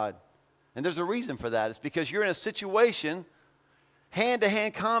of God. And there's a reason for that. It's because you're in a situation,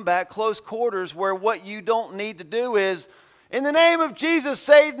 hand-to-hand combat, close quarters, where what you don't need to do is, "In the name of Jesus,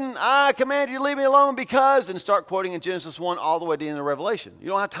 Satan, I command you to leave me alone because," and start quoting in Genesis 1 all the way to the end of Revelation. You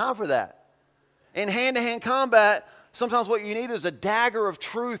don't have time for that. In hand-to-hand combat, sometimes what you need is a dagger of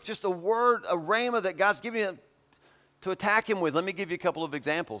truth, just a word, a rhema that God's giving you to attack him with. Let me give you a couple of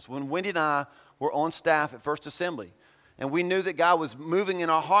examples. When Wendy and I were on staff at First Assembly, and we knew that God was moving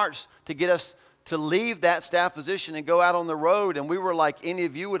in our hearts to get us to leave that staff position and go out on the road, and we were like any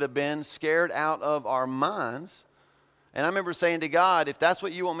of you would have been, scared out of our minds. And I remember saying to God, if that's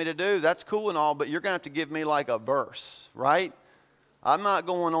what you want me to do, that's cool and all, but you're going to have to give me like a verse, right? I'm not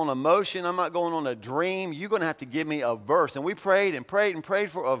going on emotion. I'm not going on a dream. You're going to have to give me a verse. And we prayed and prayed and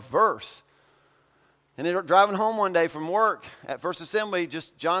prayed for a verse. And then driving home one day from work at First Assembly,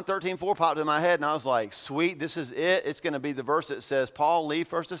 just John 13:4 popped in my head, and I was like, sweet, this is it. It's going to be the verse that says, "Paul, leave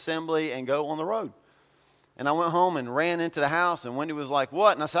First Assembly and go on the road." And I went home and ran into the house, and Wendy was like,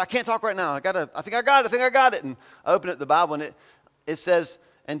 "What?" And I said, "I can't talk right now. I think I got it. And I opened up the Bible, and it says,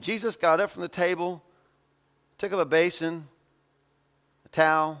 "And Jesus got up from the table, took up a basin, a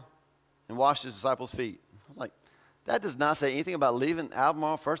towel, and washed his disciples' feet." I was like, that does not say anything about leaving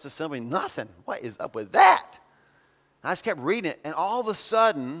Albemarle First Assembly. Nothing. What is up with that? I just kept reading it, and all of a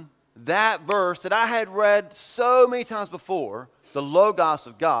sudden, that verse that I had read so many times before, the Logos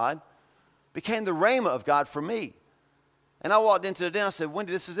of God, became the rhema of God for me. And I walked into the den, I said,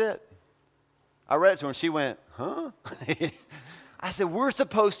 "Wendy, this is it." I read it to her, and she went, "Huh?" I said, we're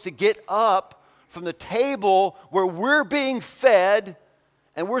supposed to get up from the table where we're being fed,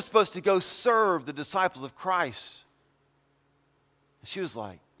 and we're supposed to go serve the disciples of Christ. And she was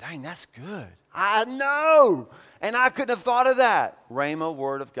like, "Dang, that's good." I know. And I couldn't have thought of that. Rhema,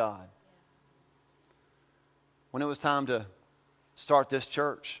 word of God. When it was time to start this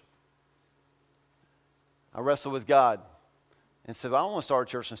church, I wrestled with God and said, "I don't want to start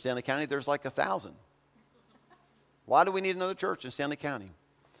a church in Stanley County. There's like 1,000. Why do we need another church in Stanley County?"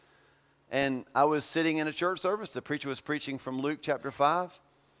 And I was sitting in a church service. The preacher was preaching from Luke chapter 5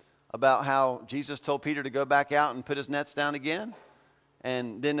 about how Jesus told Peter to go back out and put his nets down again.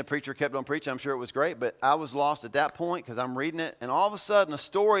 And then the preacher kept on preaching. I'm sure it was great, but I was lost at that point because I'm reading it. And all of a sudden, a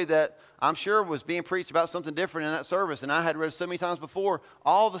story that I'm sure was being preached about something different in that service, and I had read so many times before,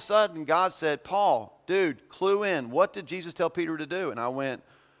 all of a sudden, God said, "Paul, dude, clue in. What did Jesus tell Peter to do?" And I went,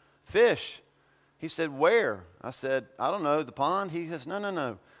 "Fish." He said, "Where?" I said, "I don't know, the pond." He says,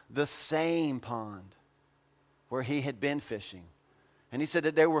 No. The same pond where he had been fishing. And he said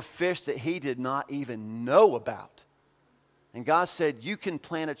that there were fish that he did not even know about. And God said, you can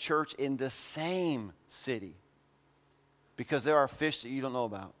plant a church in the same city because there are fish that you don't know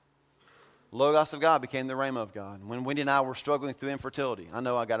about. Logos of God became the rhema of God. When Wendy and I were struggling through infertility, I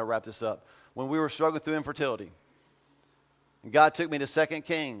know I got to wrap this up. When we were struggling through infertility, God took me to 2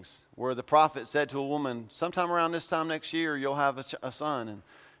 Kings, where the prophet said to a woman, "Sometime around this time next year, you'll have a son."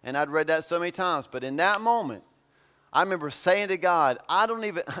 And I'd read that so many times. But in that moment, I remember saying to God,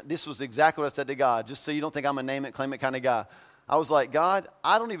 this was exactly what I said to God, just so you don't think I'm a name it, claim it kind of guy. I was like, "God,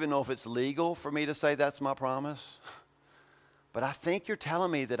 I don't even know if it's legal for me to say that's my promise. But I think you're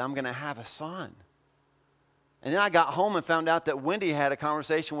telling me that I'm going to have a son." And then I got home and found out that Wendy had a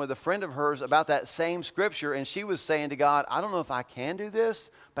conversation with a friend of hers about that same scripture. And she was saying to God, "I don't know if I can do this,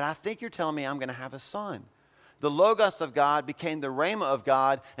 but I think you're telling me I'm going to have a son." the Logos of God became the Rhema of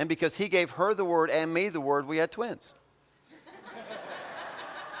God, and because he gave her the word and me the word, we had twins.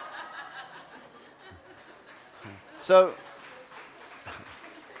 So,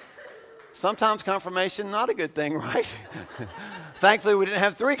 sometimes confirmation, not a good thing, right? Thankfully, we didn't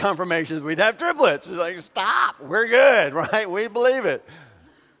have 3 confirmations. We'd have triplets. It's like, stop, we're good, right? We believe it.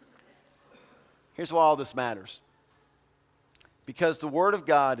 Here's why all this matters. Because the Word of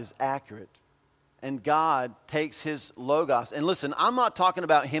God is accurate, and God takes his Logos. And listen, I'm not talking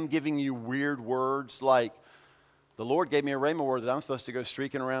about him giving you weird words like, the Lord gave me a rhema word that I'm supposed to go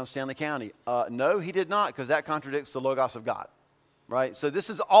streaking around Stanley County. No, he did not, because that contradicts the Logos of God. Right? So this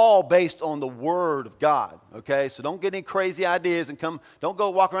is all based on the Word of God, okay? So don't get any crazy ideas and don't go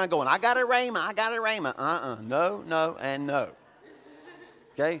walk around going, I got a rhema, I got a rhema. No, no, and no.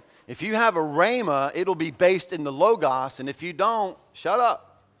 Okay? If you have a rhema, it'll be based in the Logos, and if you don't, shut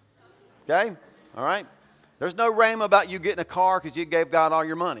up. Okay? All right? There's no rhema about you getting a car because you gave God all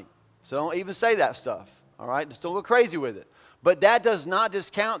your money. So don't even say that stuff. All right? Just don't go crazy with it. But that does not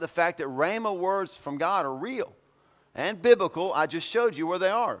discount the fact that rhema words from God are real and biblical. I just showed you where they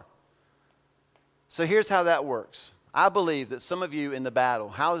are. So here's how that works. I believe that some of you in the battle,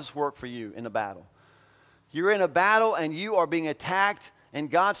 how does this work for you in a battle? You're in a battle and you are being attacked, and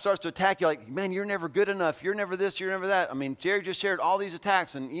God starts to attack you like, man, you're never good enough. You're never this, you're never that. I mean, Jerry just shared all these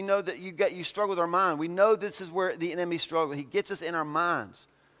attacks, and you know that you struggle with our mind. We know this is where the enemy struggles. He gets us in our minds.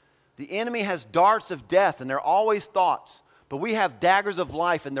 The enemy has darts of death, and they're always thoughts. But we have daggers of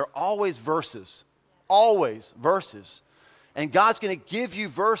life, and they're always verses. Always verses. And God's going to give you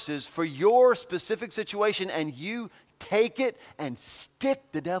verses for your specific situation, and you take it and stick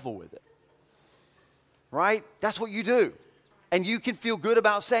the devil with it. Right? That's what you do. And you can feel good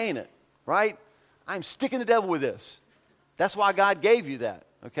about saying it. Right? I'm sticking the devil with this. That's why God gave you that.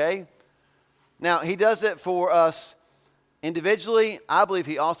 Okay? Now, he does it for us individually. I believe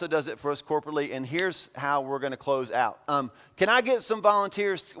he also does it for us corporately, and here's how we're going to close out. Can I get some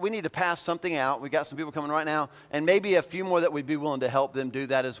volunteers? We need to pass something out. We got some people coming right now, and maybe a few more that would be willing to help them do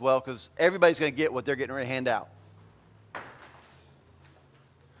that as well, because everybody's going to get what they're getting ready to hand out.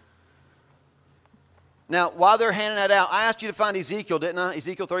 Now, while they're handing that out, I asked you to find Ezekiel, didn't I?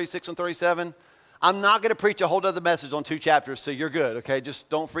 Ezekiel 36 and 37. I'm not going to preach a whole other message on 2 chapters, so you're good, okay? Just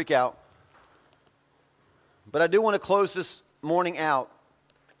don't freak out. But I do want to close this morning out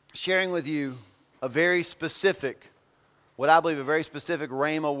sharing with you a very specific, what I believe a very specific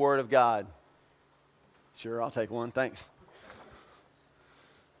rhema word of God. Sure, I'll take one. Thanks.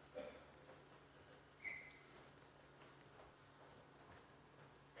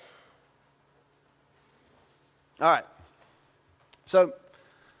 All right. So,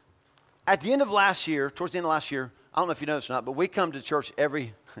 at the end of last year, towards the end of last year, I don't know if you noticed or not, but we come to church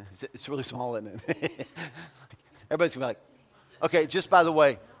it's really small, isn't it? Everybody's going to be like, okay, just by the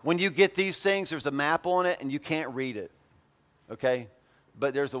way, when you get these things, there's a map on it, and you can't read it, okay?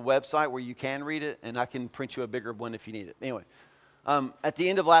 But there's a website where you can read it, and I can print you a bigger one if you need it. Anyway, at the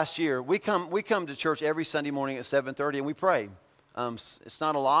end of last year, we come to church every Sunday morning at 7:30, and we pray. It's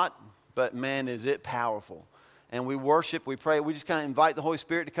not a lot, but man, is it powerful. And we worship, we pray. We just kind of invite the Holy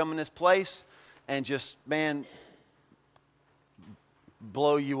Spirit to come in this place and just, man,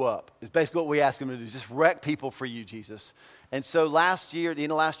 blow you up. It's basically what we ask him to do, just wreck people for you, Jesus. And so last year, at the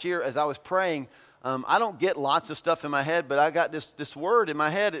end of last year, as I was praying, I don't get lots of stuff in my head, but I got this word in my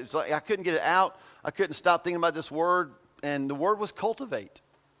head. It's like I couldn't get it out. I couldn't stop thinking about this word, and the word was cultivate.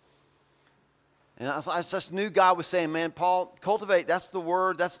 And I just knew God was saying, man, Paul, cultivate, that's the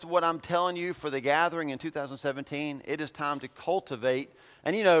word. That's what I'm telling you for the gathering in 2017. It is time to cultivate.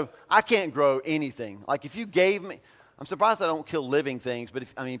 And, you know, I can't grow anything. Like if you gave me, I'm surprised I don't kill living things,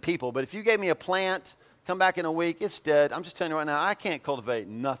 people. But if you gave me a plant, come back in a week, it's dead. I'm just telling you right now, I can't cultivate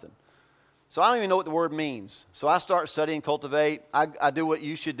nothing. So I don't even know what the word means. So I start studying cultivate. I do what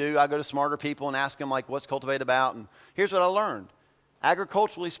you should do. I go to smarter people and ask them, like, what's cultivate about? And here's what I learned.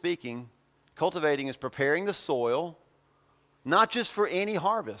 Agriculturally speaking, cultivating is preparing the soil, not just for any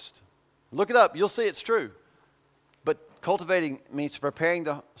harvest. Look it up. You'll see it's true. But cultivating means preparing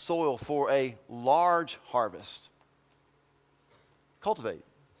the soil for a large harvest. Cultivate.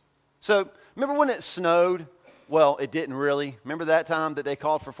 So, remember when it snowed? Well, it didn't really. Remember that time that they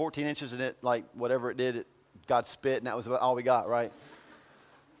called for 14 inches and it, like, whatever it did, God spit, and that was about all we got, right?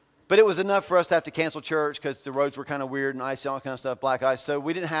 But it was enough for us to have to cancel church because the roads were kind of weird and icy, all kind of stuff, black ice. So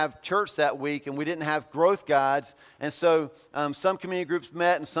we didn't have church that week, and we didn't have growth guides. And so some community groups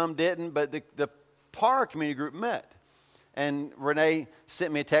met and some didn't, but the PAR community group met. And Renee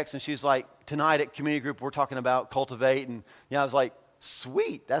sent me a text, and she's like, tonight at community group, we're talking about cultivate. And I was like,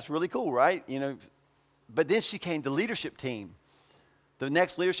 sweet, that's really cool, right? But then she came to leadership team, the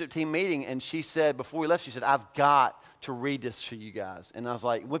next leadership team meeting, and she said, before we left, she said, I've got to read this for you guys. And I was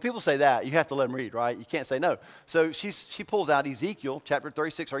like, when people say that, you have to let them read, right? You can't say no. So she pulls out Ezekiel chapter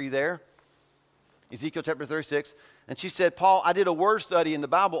 36. Are you there? Ezekiel chapter 36. And she said, Paul, I did a word study in the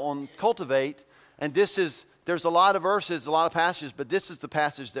Bible on cultivate, and there's a lot of verses, a lot of passages, but this is the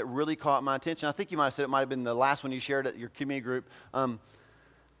passage that really caught my attention. I think you might have said it might have been the last one you shared at your community group. And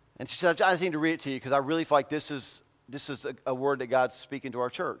she said, I just need to read it to you because I really feel like this is a word that God's speaking to our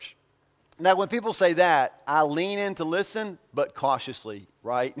church. Now, when people say that, I lean in to listen, but cautiously,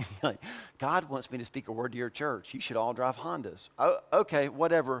 right? Like, God wants me to speak a word to your church. You should all drive Hondas. Oh, okay,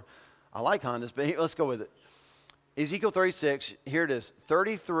 whatever. I like Hondas, but let's go with it. Ezekiel 36, here it is,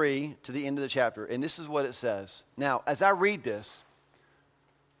 33 to the end of the chapter, and this is what it says. Now, as I read this,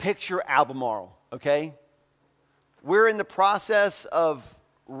 picture Albemarle, okay? We're in the process of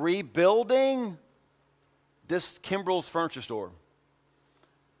rebuilding this Kimbrell's furniture store.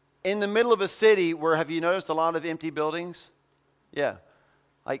 In the middle of a city where, have you noticed a lot of empty buildings? Yeah.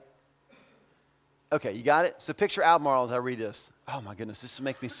 Like, okay, you got it? So picture Albemarle as I read this. Oh my goodness, this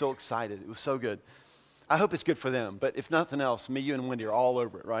makes me so excited. It was so good. I hope it's good for them, but if nothing else, me, you, and Wendy are all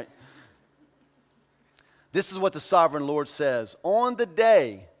over it, right? This is what the sovereign Lord says. On the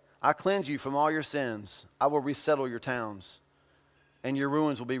day I cleanse you from all your sins, I will resettle your towns, and your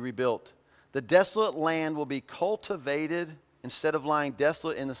ruins will be rebuilt. The desolate land will be cultivated instead of lying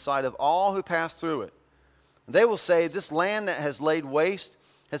desolate in the sight of all who pass through it. They will say, this land that has laid waste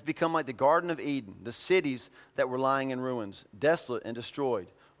has become like the Garden of Eden. The cities that were lying in ruins, desolate and destroyed,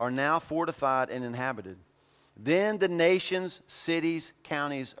 are now fortified and inhabited. Then the nations, cities,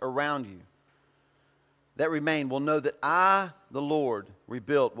 counties around you that remain will know that I, the Lord,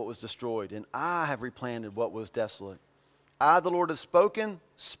 rebuilt what was destroyed, and I have replanted what was desolate. I, the Lord, have spoken,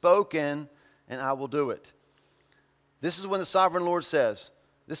 and I will do it. This is when the sovereign Lord says,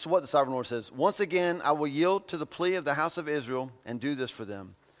 this is what the sovereign Lord says, once again I will yield to the plea of the house of Israel and do this for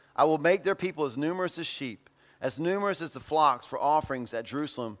them. I will make their people as numerous as sheep, as numerous as the flocks for offerings at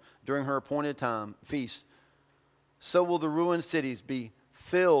Jerusalem during her appointed time, feast. So will the ruined cities be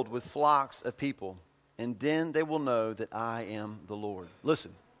filled with flocks of people, and then they will know that I am the Lord.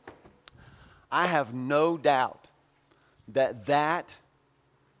 Listen, I have no doubt that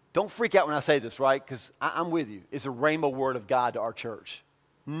don't freak out when I say this, right? Because I'm with you. It's a rhema word of God to our church.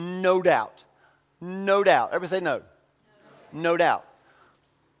 No doubt. No doubt. Everybody say no. No doubt.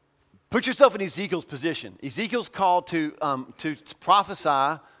 Put yourself in Ezekiel's position. Ezekiel's called to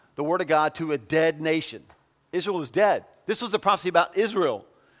prophesy the word of God to a dead nation. Israel was dead. This was the prophecy about Israel.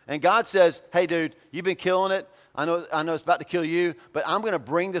 And God says, hey, dude, you've been killing it. I know it's about to kill you, but I'm going to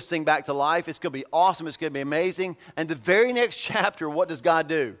bring this thing back to life. It's going to be awesome. It's going to be amazing. And the very next chapter, what does God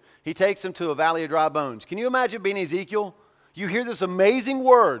do? He takes them to a valley of dry bones. Can you imagine being Ezekiel? You hear this amazing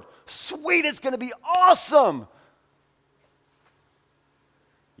word. Sweet, it's going to be awesome.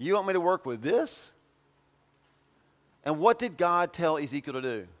 You want me to work with this? And what did God tell Ezekiel to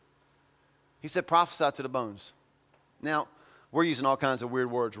do? He said, prophesy to the bones. Now, we're using all kinds of weird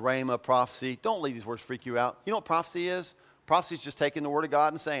words, rhema, prophecy. Don't let these words freak you out. You know what prophecy is? Prophecy is just taking the word of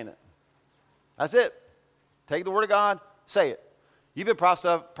God and saying it. That's it. Take the word of God, say it. You've been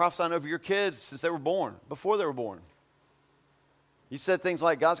prophesying over your kids since they were born, before they were born. You said things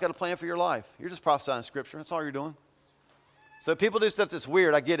like, God's got a plan for your life. You're just prophesying Scripture. That's all you're doing. So people do stuff that's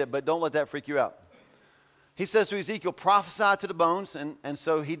weird, I get it, but don't let that freak you out. He says to Ezekiel, prophesy to the bones, and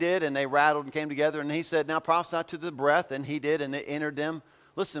so he did, and they rattled and came together, and he said, now prophesy to the breath, and he did, and it entered them.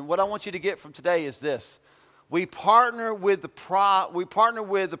 Listen, what I want you to get from today is this. We partner with the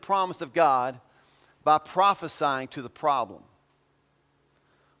promise of God by prophesying to the problem.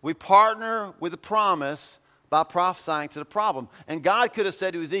 We partner with the promise by prophesying to the problem. And God could have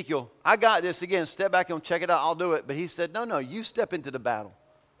said to Ezekiel, I got this again, step back and check it out, I'll do it. But he said, no, you step into the battle.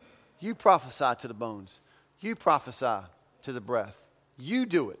 You prophesy to the bones. You prophesy to the breath. You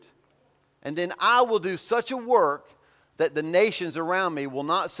do it. And then I will do such a work that the nations around me will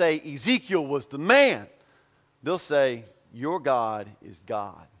not say Ezekiel was the man. They'll say, your God is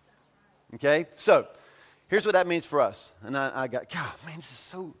God. Okay? So, here's what that means for us. And I got, God, man, this is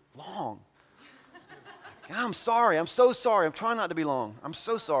so long. I'm sorry. I'm so sorry. I'm trying not to be long. I'm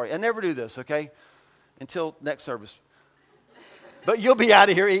so sorry. I never do this, okay? Until next service. But you'll be out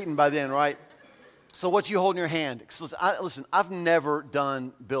of here eating by then, right? So what you hold in your hand? Listen, I've never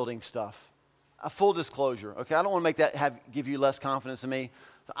done building stuff. A full disclosure, okay? I don't want to make that give you less confidence in me.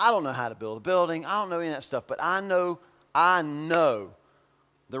 I don't know how to build a building. I don't know any of that stuff. But I know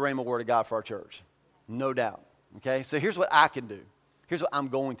the rhema word of God for our church. No doubt, okay? So here's what I can do. Here's what I'm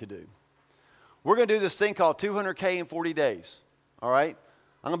going to do. We're going to do this thing called 200K in 40 days. All right?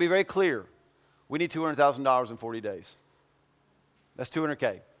 I'm going to be very clear. We need $200,000 in 40 days. That's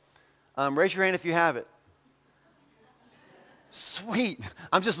 200K. Raise your hand if you have it. Sweet.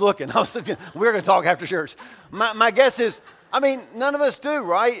 I'm just looking. I was thinking, we're going to talk after church. My guess is, none of us do,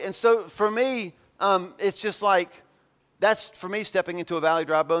 right? And so for me, it's just like, that's for me stepping into a valley of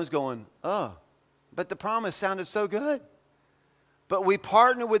dry bones going, oh, but the promise sounded so good. But we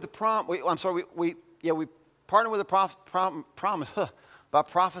partner with the we partner with the promise by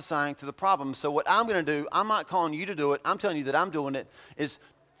prophesying to the problem. So what I'm going to do, I'm not calling you to do it. I'm telling you that I'm doing it. Is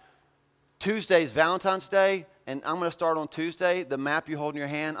Tuesday is Valentine's Day, and I'm going to start on Tuesday. The map you hold in your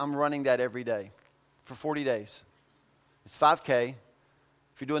hand, I'm running that every day for 40 days. It's 5K.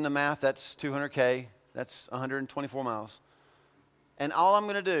 If you're doing the math, that's 200K. That's 124 miles. And all I'm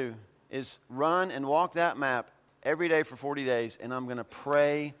going to do is run and walk that map every day for 40 days, and I'm going to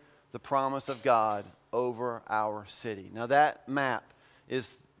pray the promise of God over our city. Now, that map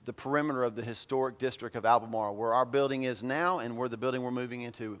is the perimeter of the historic district of Albemarle, where our building is now and where the building we're moving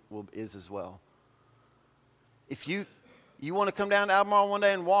into is as well. If you want to come down to Albemarle one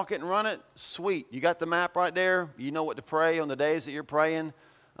day and walk it and run it, sweet. You got the map right there. You know what to pray on the days that you're praying.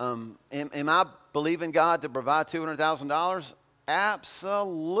 Am I believing God to provide $200,000?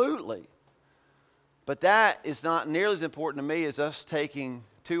 Absolutely. But that is not nearly as important to me as us taking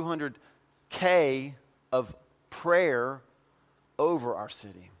 200K of prayer over our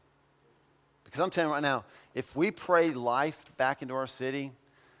city. Because I'm telling you right now, if we pray life back into our city,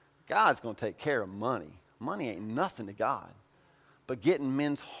 God's going to take care of money. Money ain't nothing to God. But getting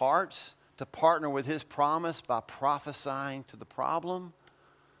men's hearts to partner with his promise by prophesying to the problem,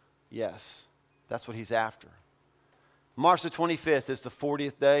 yes, that's what he's after. March the 25th is the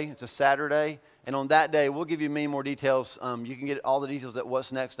 40th day. It's a Saturday. And on that day, we'll give you many more details. You can get all the details at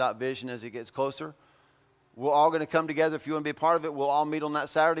what'snext.vision as it gets closer. We're all going to come together. If you want to be a part of it, we'll all meet on that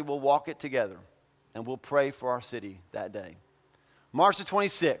Saturday. We'll walk it together. And we'll pray for our city that day. March the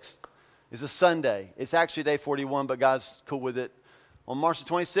 26th is a Sunday. It's actually day 41, but God's cool with it. On March the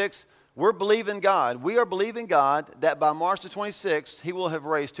 26th, we're believing God. We are believing God that by March the 26th, he will have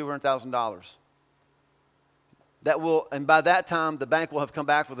raised $200,000. And by that time, the bank will have come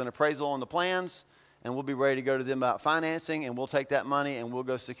back with an appraisal on the plans, and we'll be ready to go to them about financing, and we'll take that money, and we'll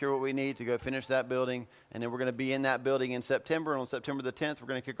go secure what we need to go finish that building, and then we're going to be in that building in September, and on September the 10th, we're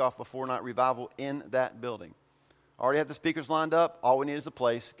going to kick off a 4-night revival in that building. Already have the speakers lined up. All we need is a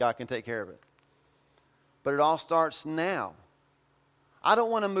place. God can take care of it. But it all starts now. I don't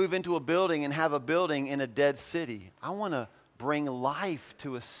want to move into a building and have a building in a dead city. I want to bring life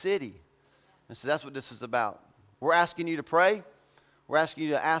to a city. And so that's what this is about. We're asking you to pray. We're asking you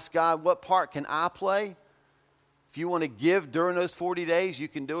to ask God, what part can I play? If you want to give during those 40 days, you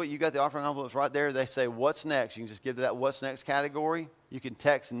can do it. You got the offering envelopes right there. They say, what's next? You can just give to that what's next category. You can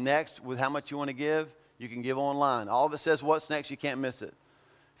text next with how much you want to give. You can give online. All of it says what's next. You can't miss it.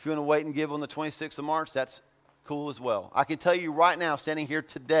 If you want to wait and give on the 26th of March, that's cool as well. I can tell you right now, standing here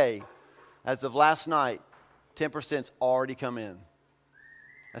today, as of last night, 10%'s already come in.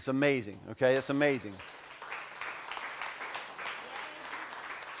 That's amazing, okay? That's amazing.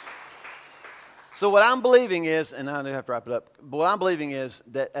 So what I'm believing is, and I do have to wrap it up, but what I'm believing is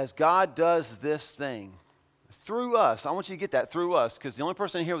that as God does this thing through us, I want you to get that, through us, because the only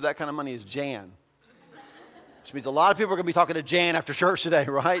person in here with that kind of money is Jan. Which means a lot of people are going to be talking to Jan after church today,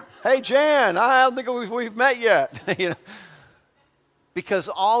 right? Hey, Jan, I don't think we've met yet. You know? Because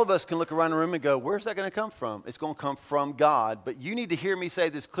all of us can look around the room and go, where's that going to come from? It's going to come from God. But you need to hear me say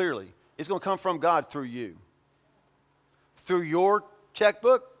this clearly. It's going to come from God through you. Through your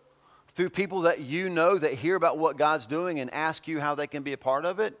checkbook, through people that you know that hear about what God's doing and ask you how they can be a part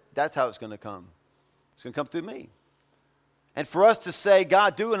of it. That's how it's going to come. It's going to come through me. And for us to say,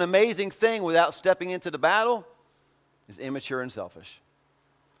 God, do an amazing thing without stepping into the battle is immature and selfish.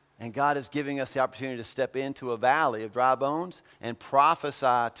 And God is giving us the opportunity to step into a valley of dry bones and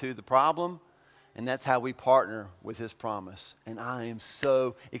prophesy to the problem. And that's how we partner with his promise. And I am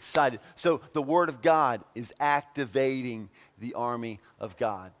so excited. So the word of God is activating the army of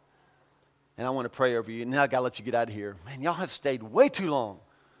God. And I want to pray over you. Now I got to let you get out of here. Man, y'all have stayed way too long.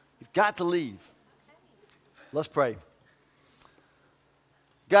 You've got to leave. Let's pray.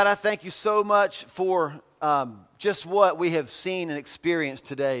 God, I thank you so much for just what we have seen and experienced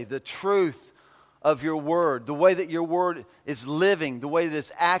today, the truth of your word, the way that your word is living, the way that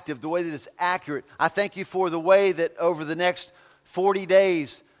it's active, the way that it's accurate. I thank you for the way that over the next 40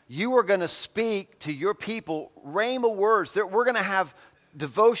 days, you are going to speak to your people, rhema words. We're going to have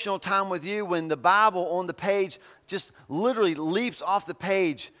devotional time with you when the Bible on the page just literally leaps off the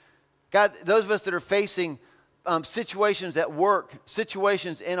page God, those of us that are facing situations at work,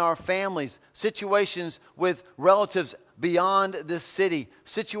 situations in our families, situations with relatives beyond this city,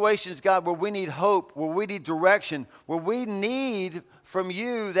 situations, God, where we need hope, where we need direction, where we need from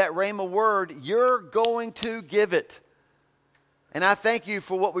you that rhema word, you're going to give it. And I thank you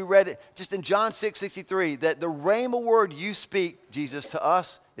for what we read just in John 6:63, that the rhema word you speak, Jesus, to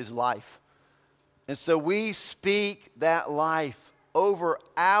us is life. And so we speak that life over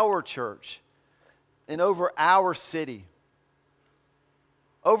our church and over our city,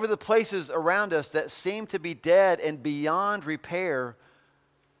 over the places around us that seem to be dead and beyond repair.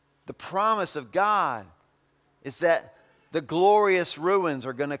 The promise of God is that the glorious ruins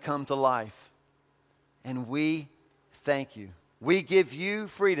are going to come to life. And we thank you. We give you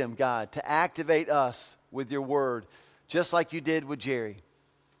freedom, God, to activate us with your word, just like you did with Jerry.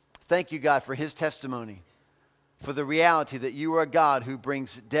 Thank you, God, for his testimony, for the reality that you are a God who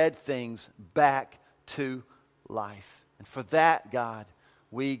brings dead things back to life. And for that, God,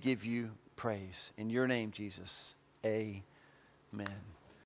 we give you praise. In your name, Jesus, amen.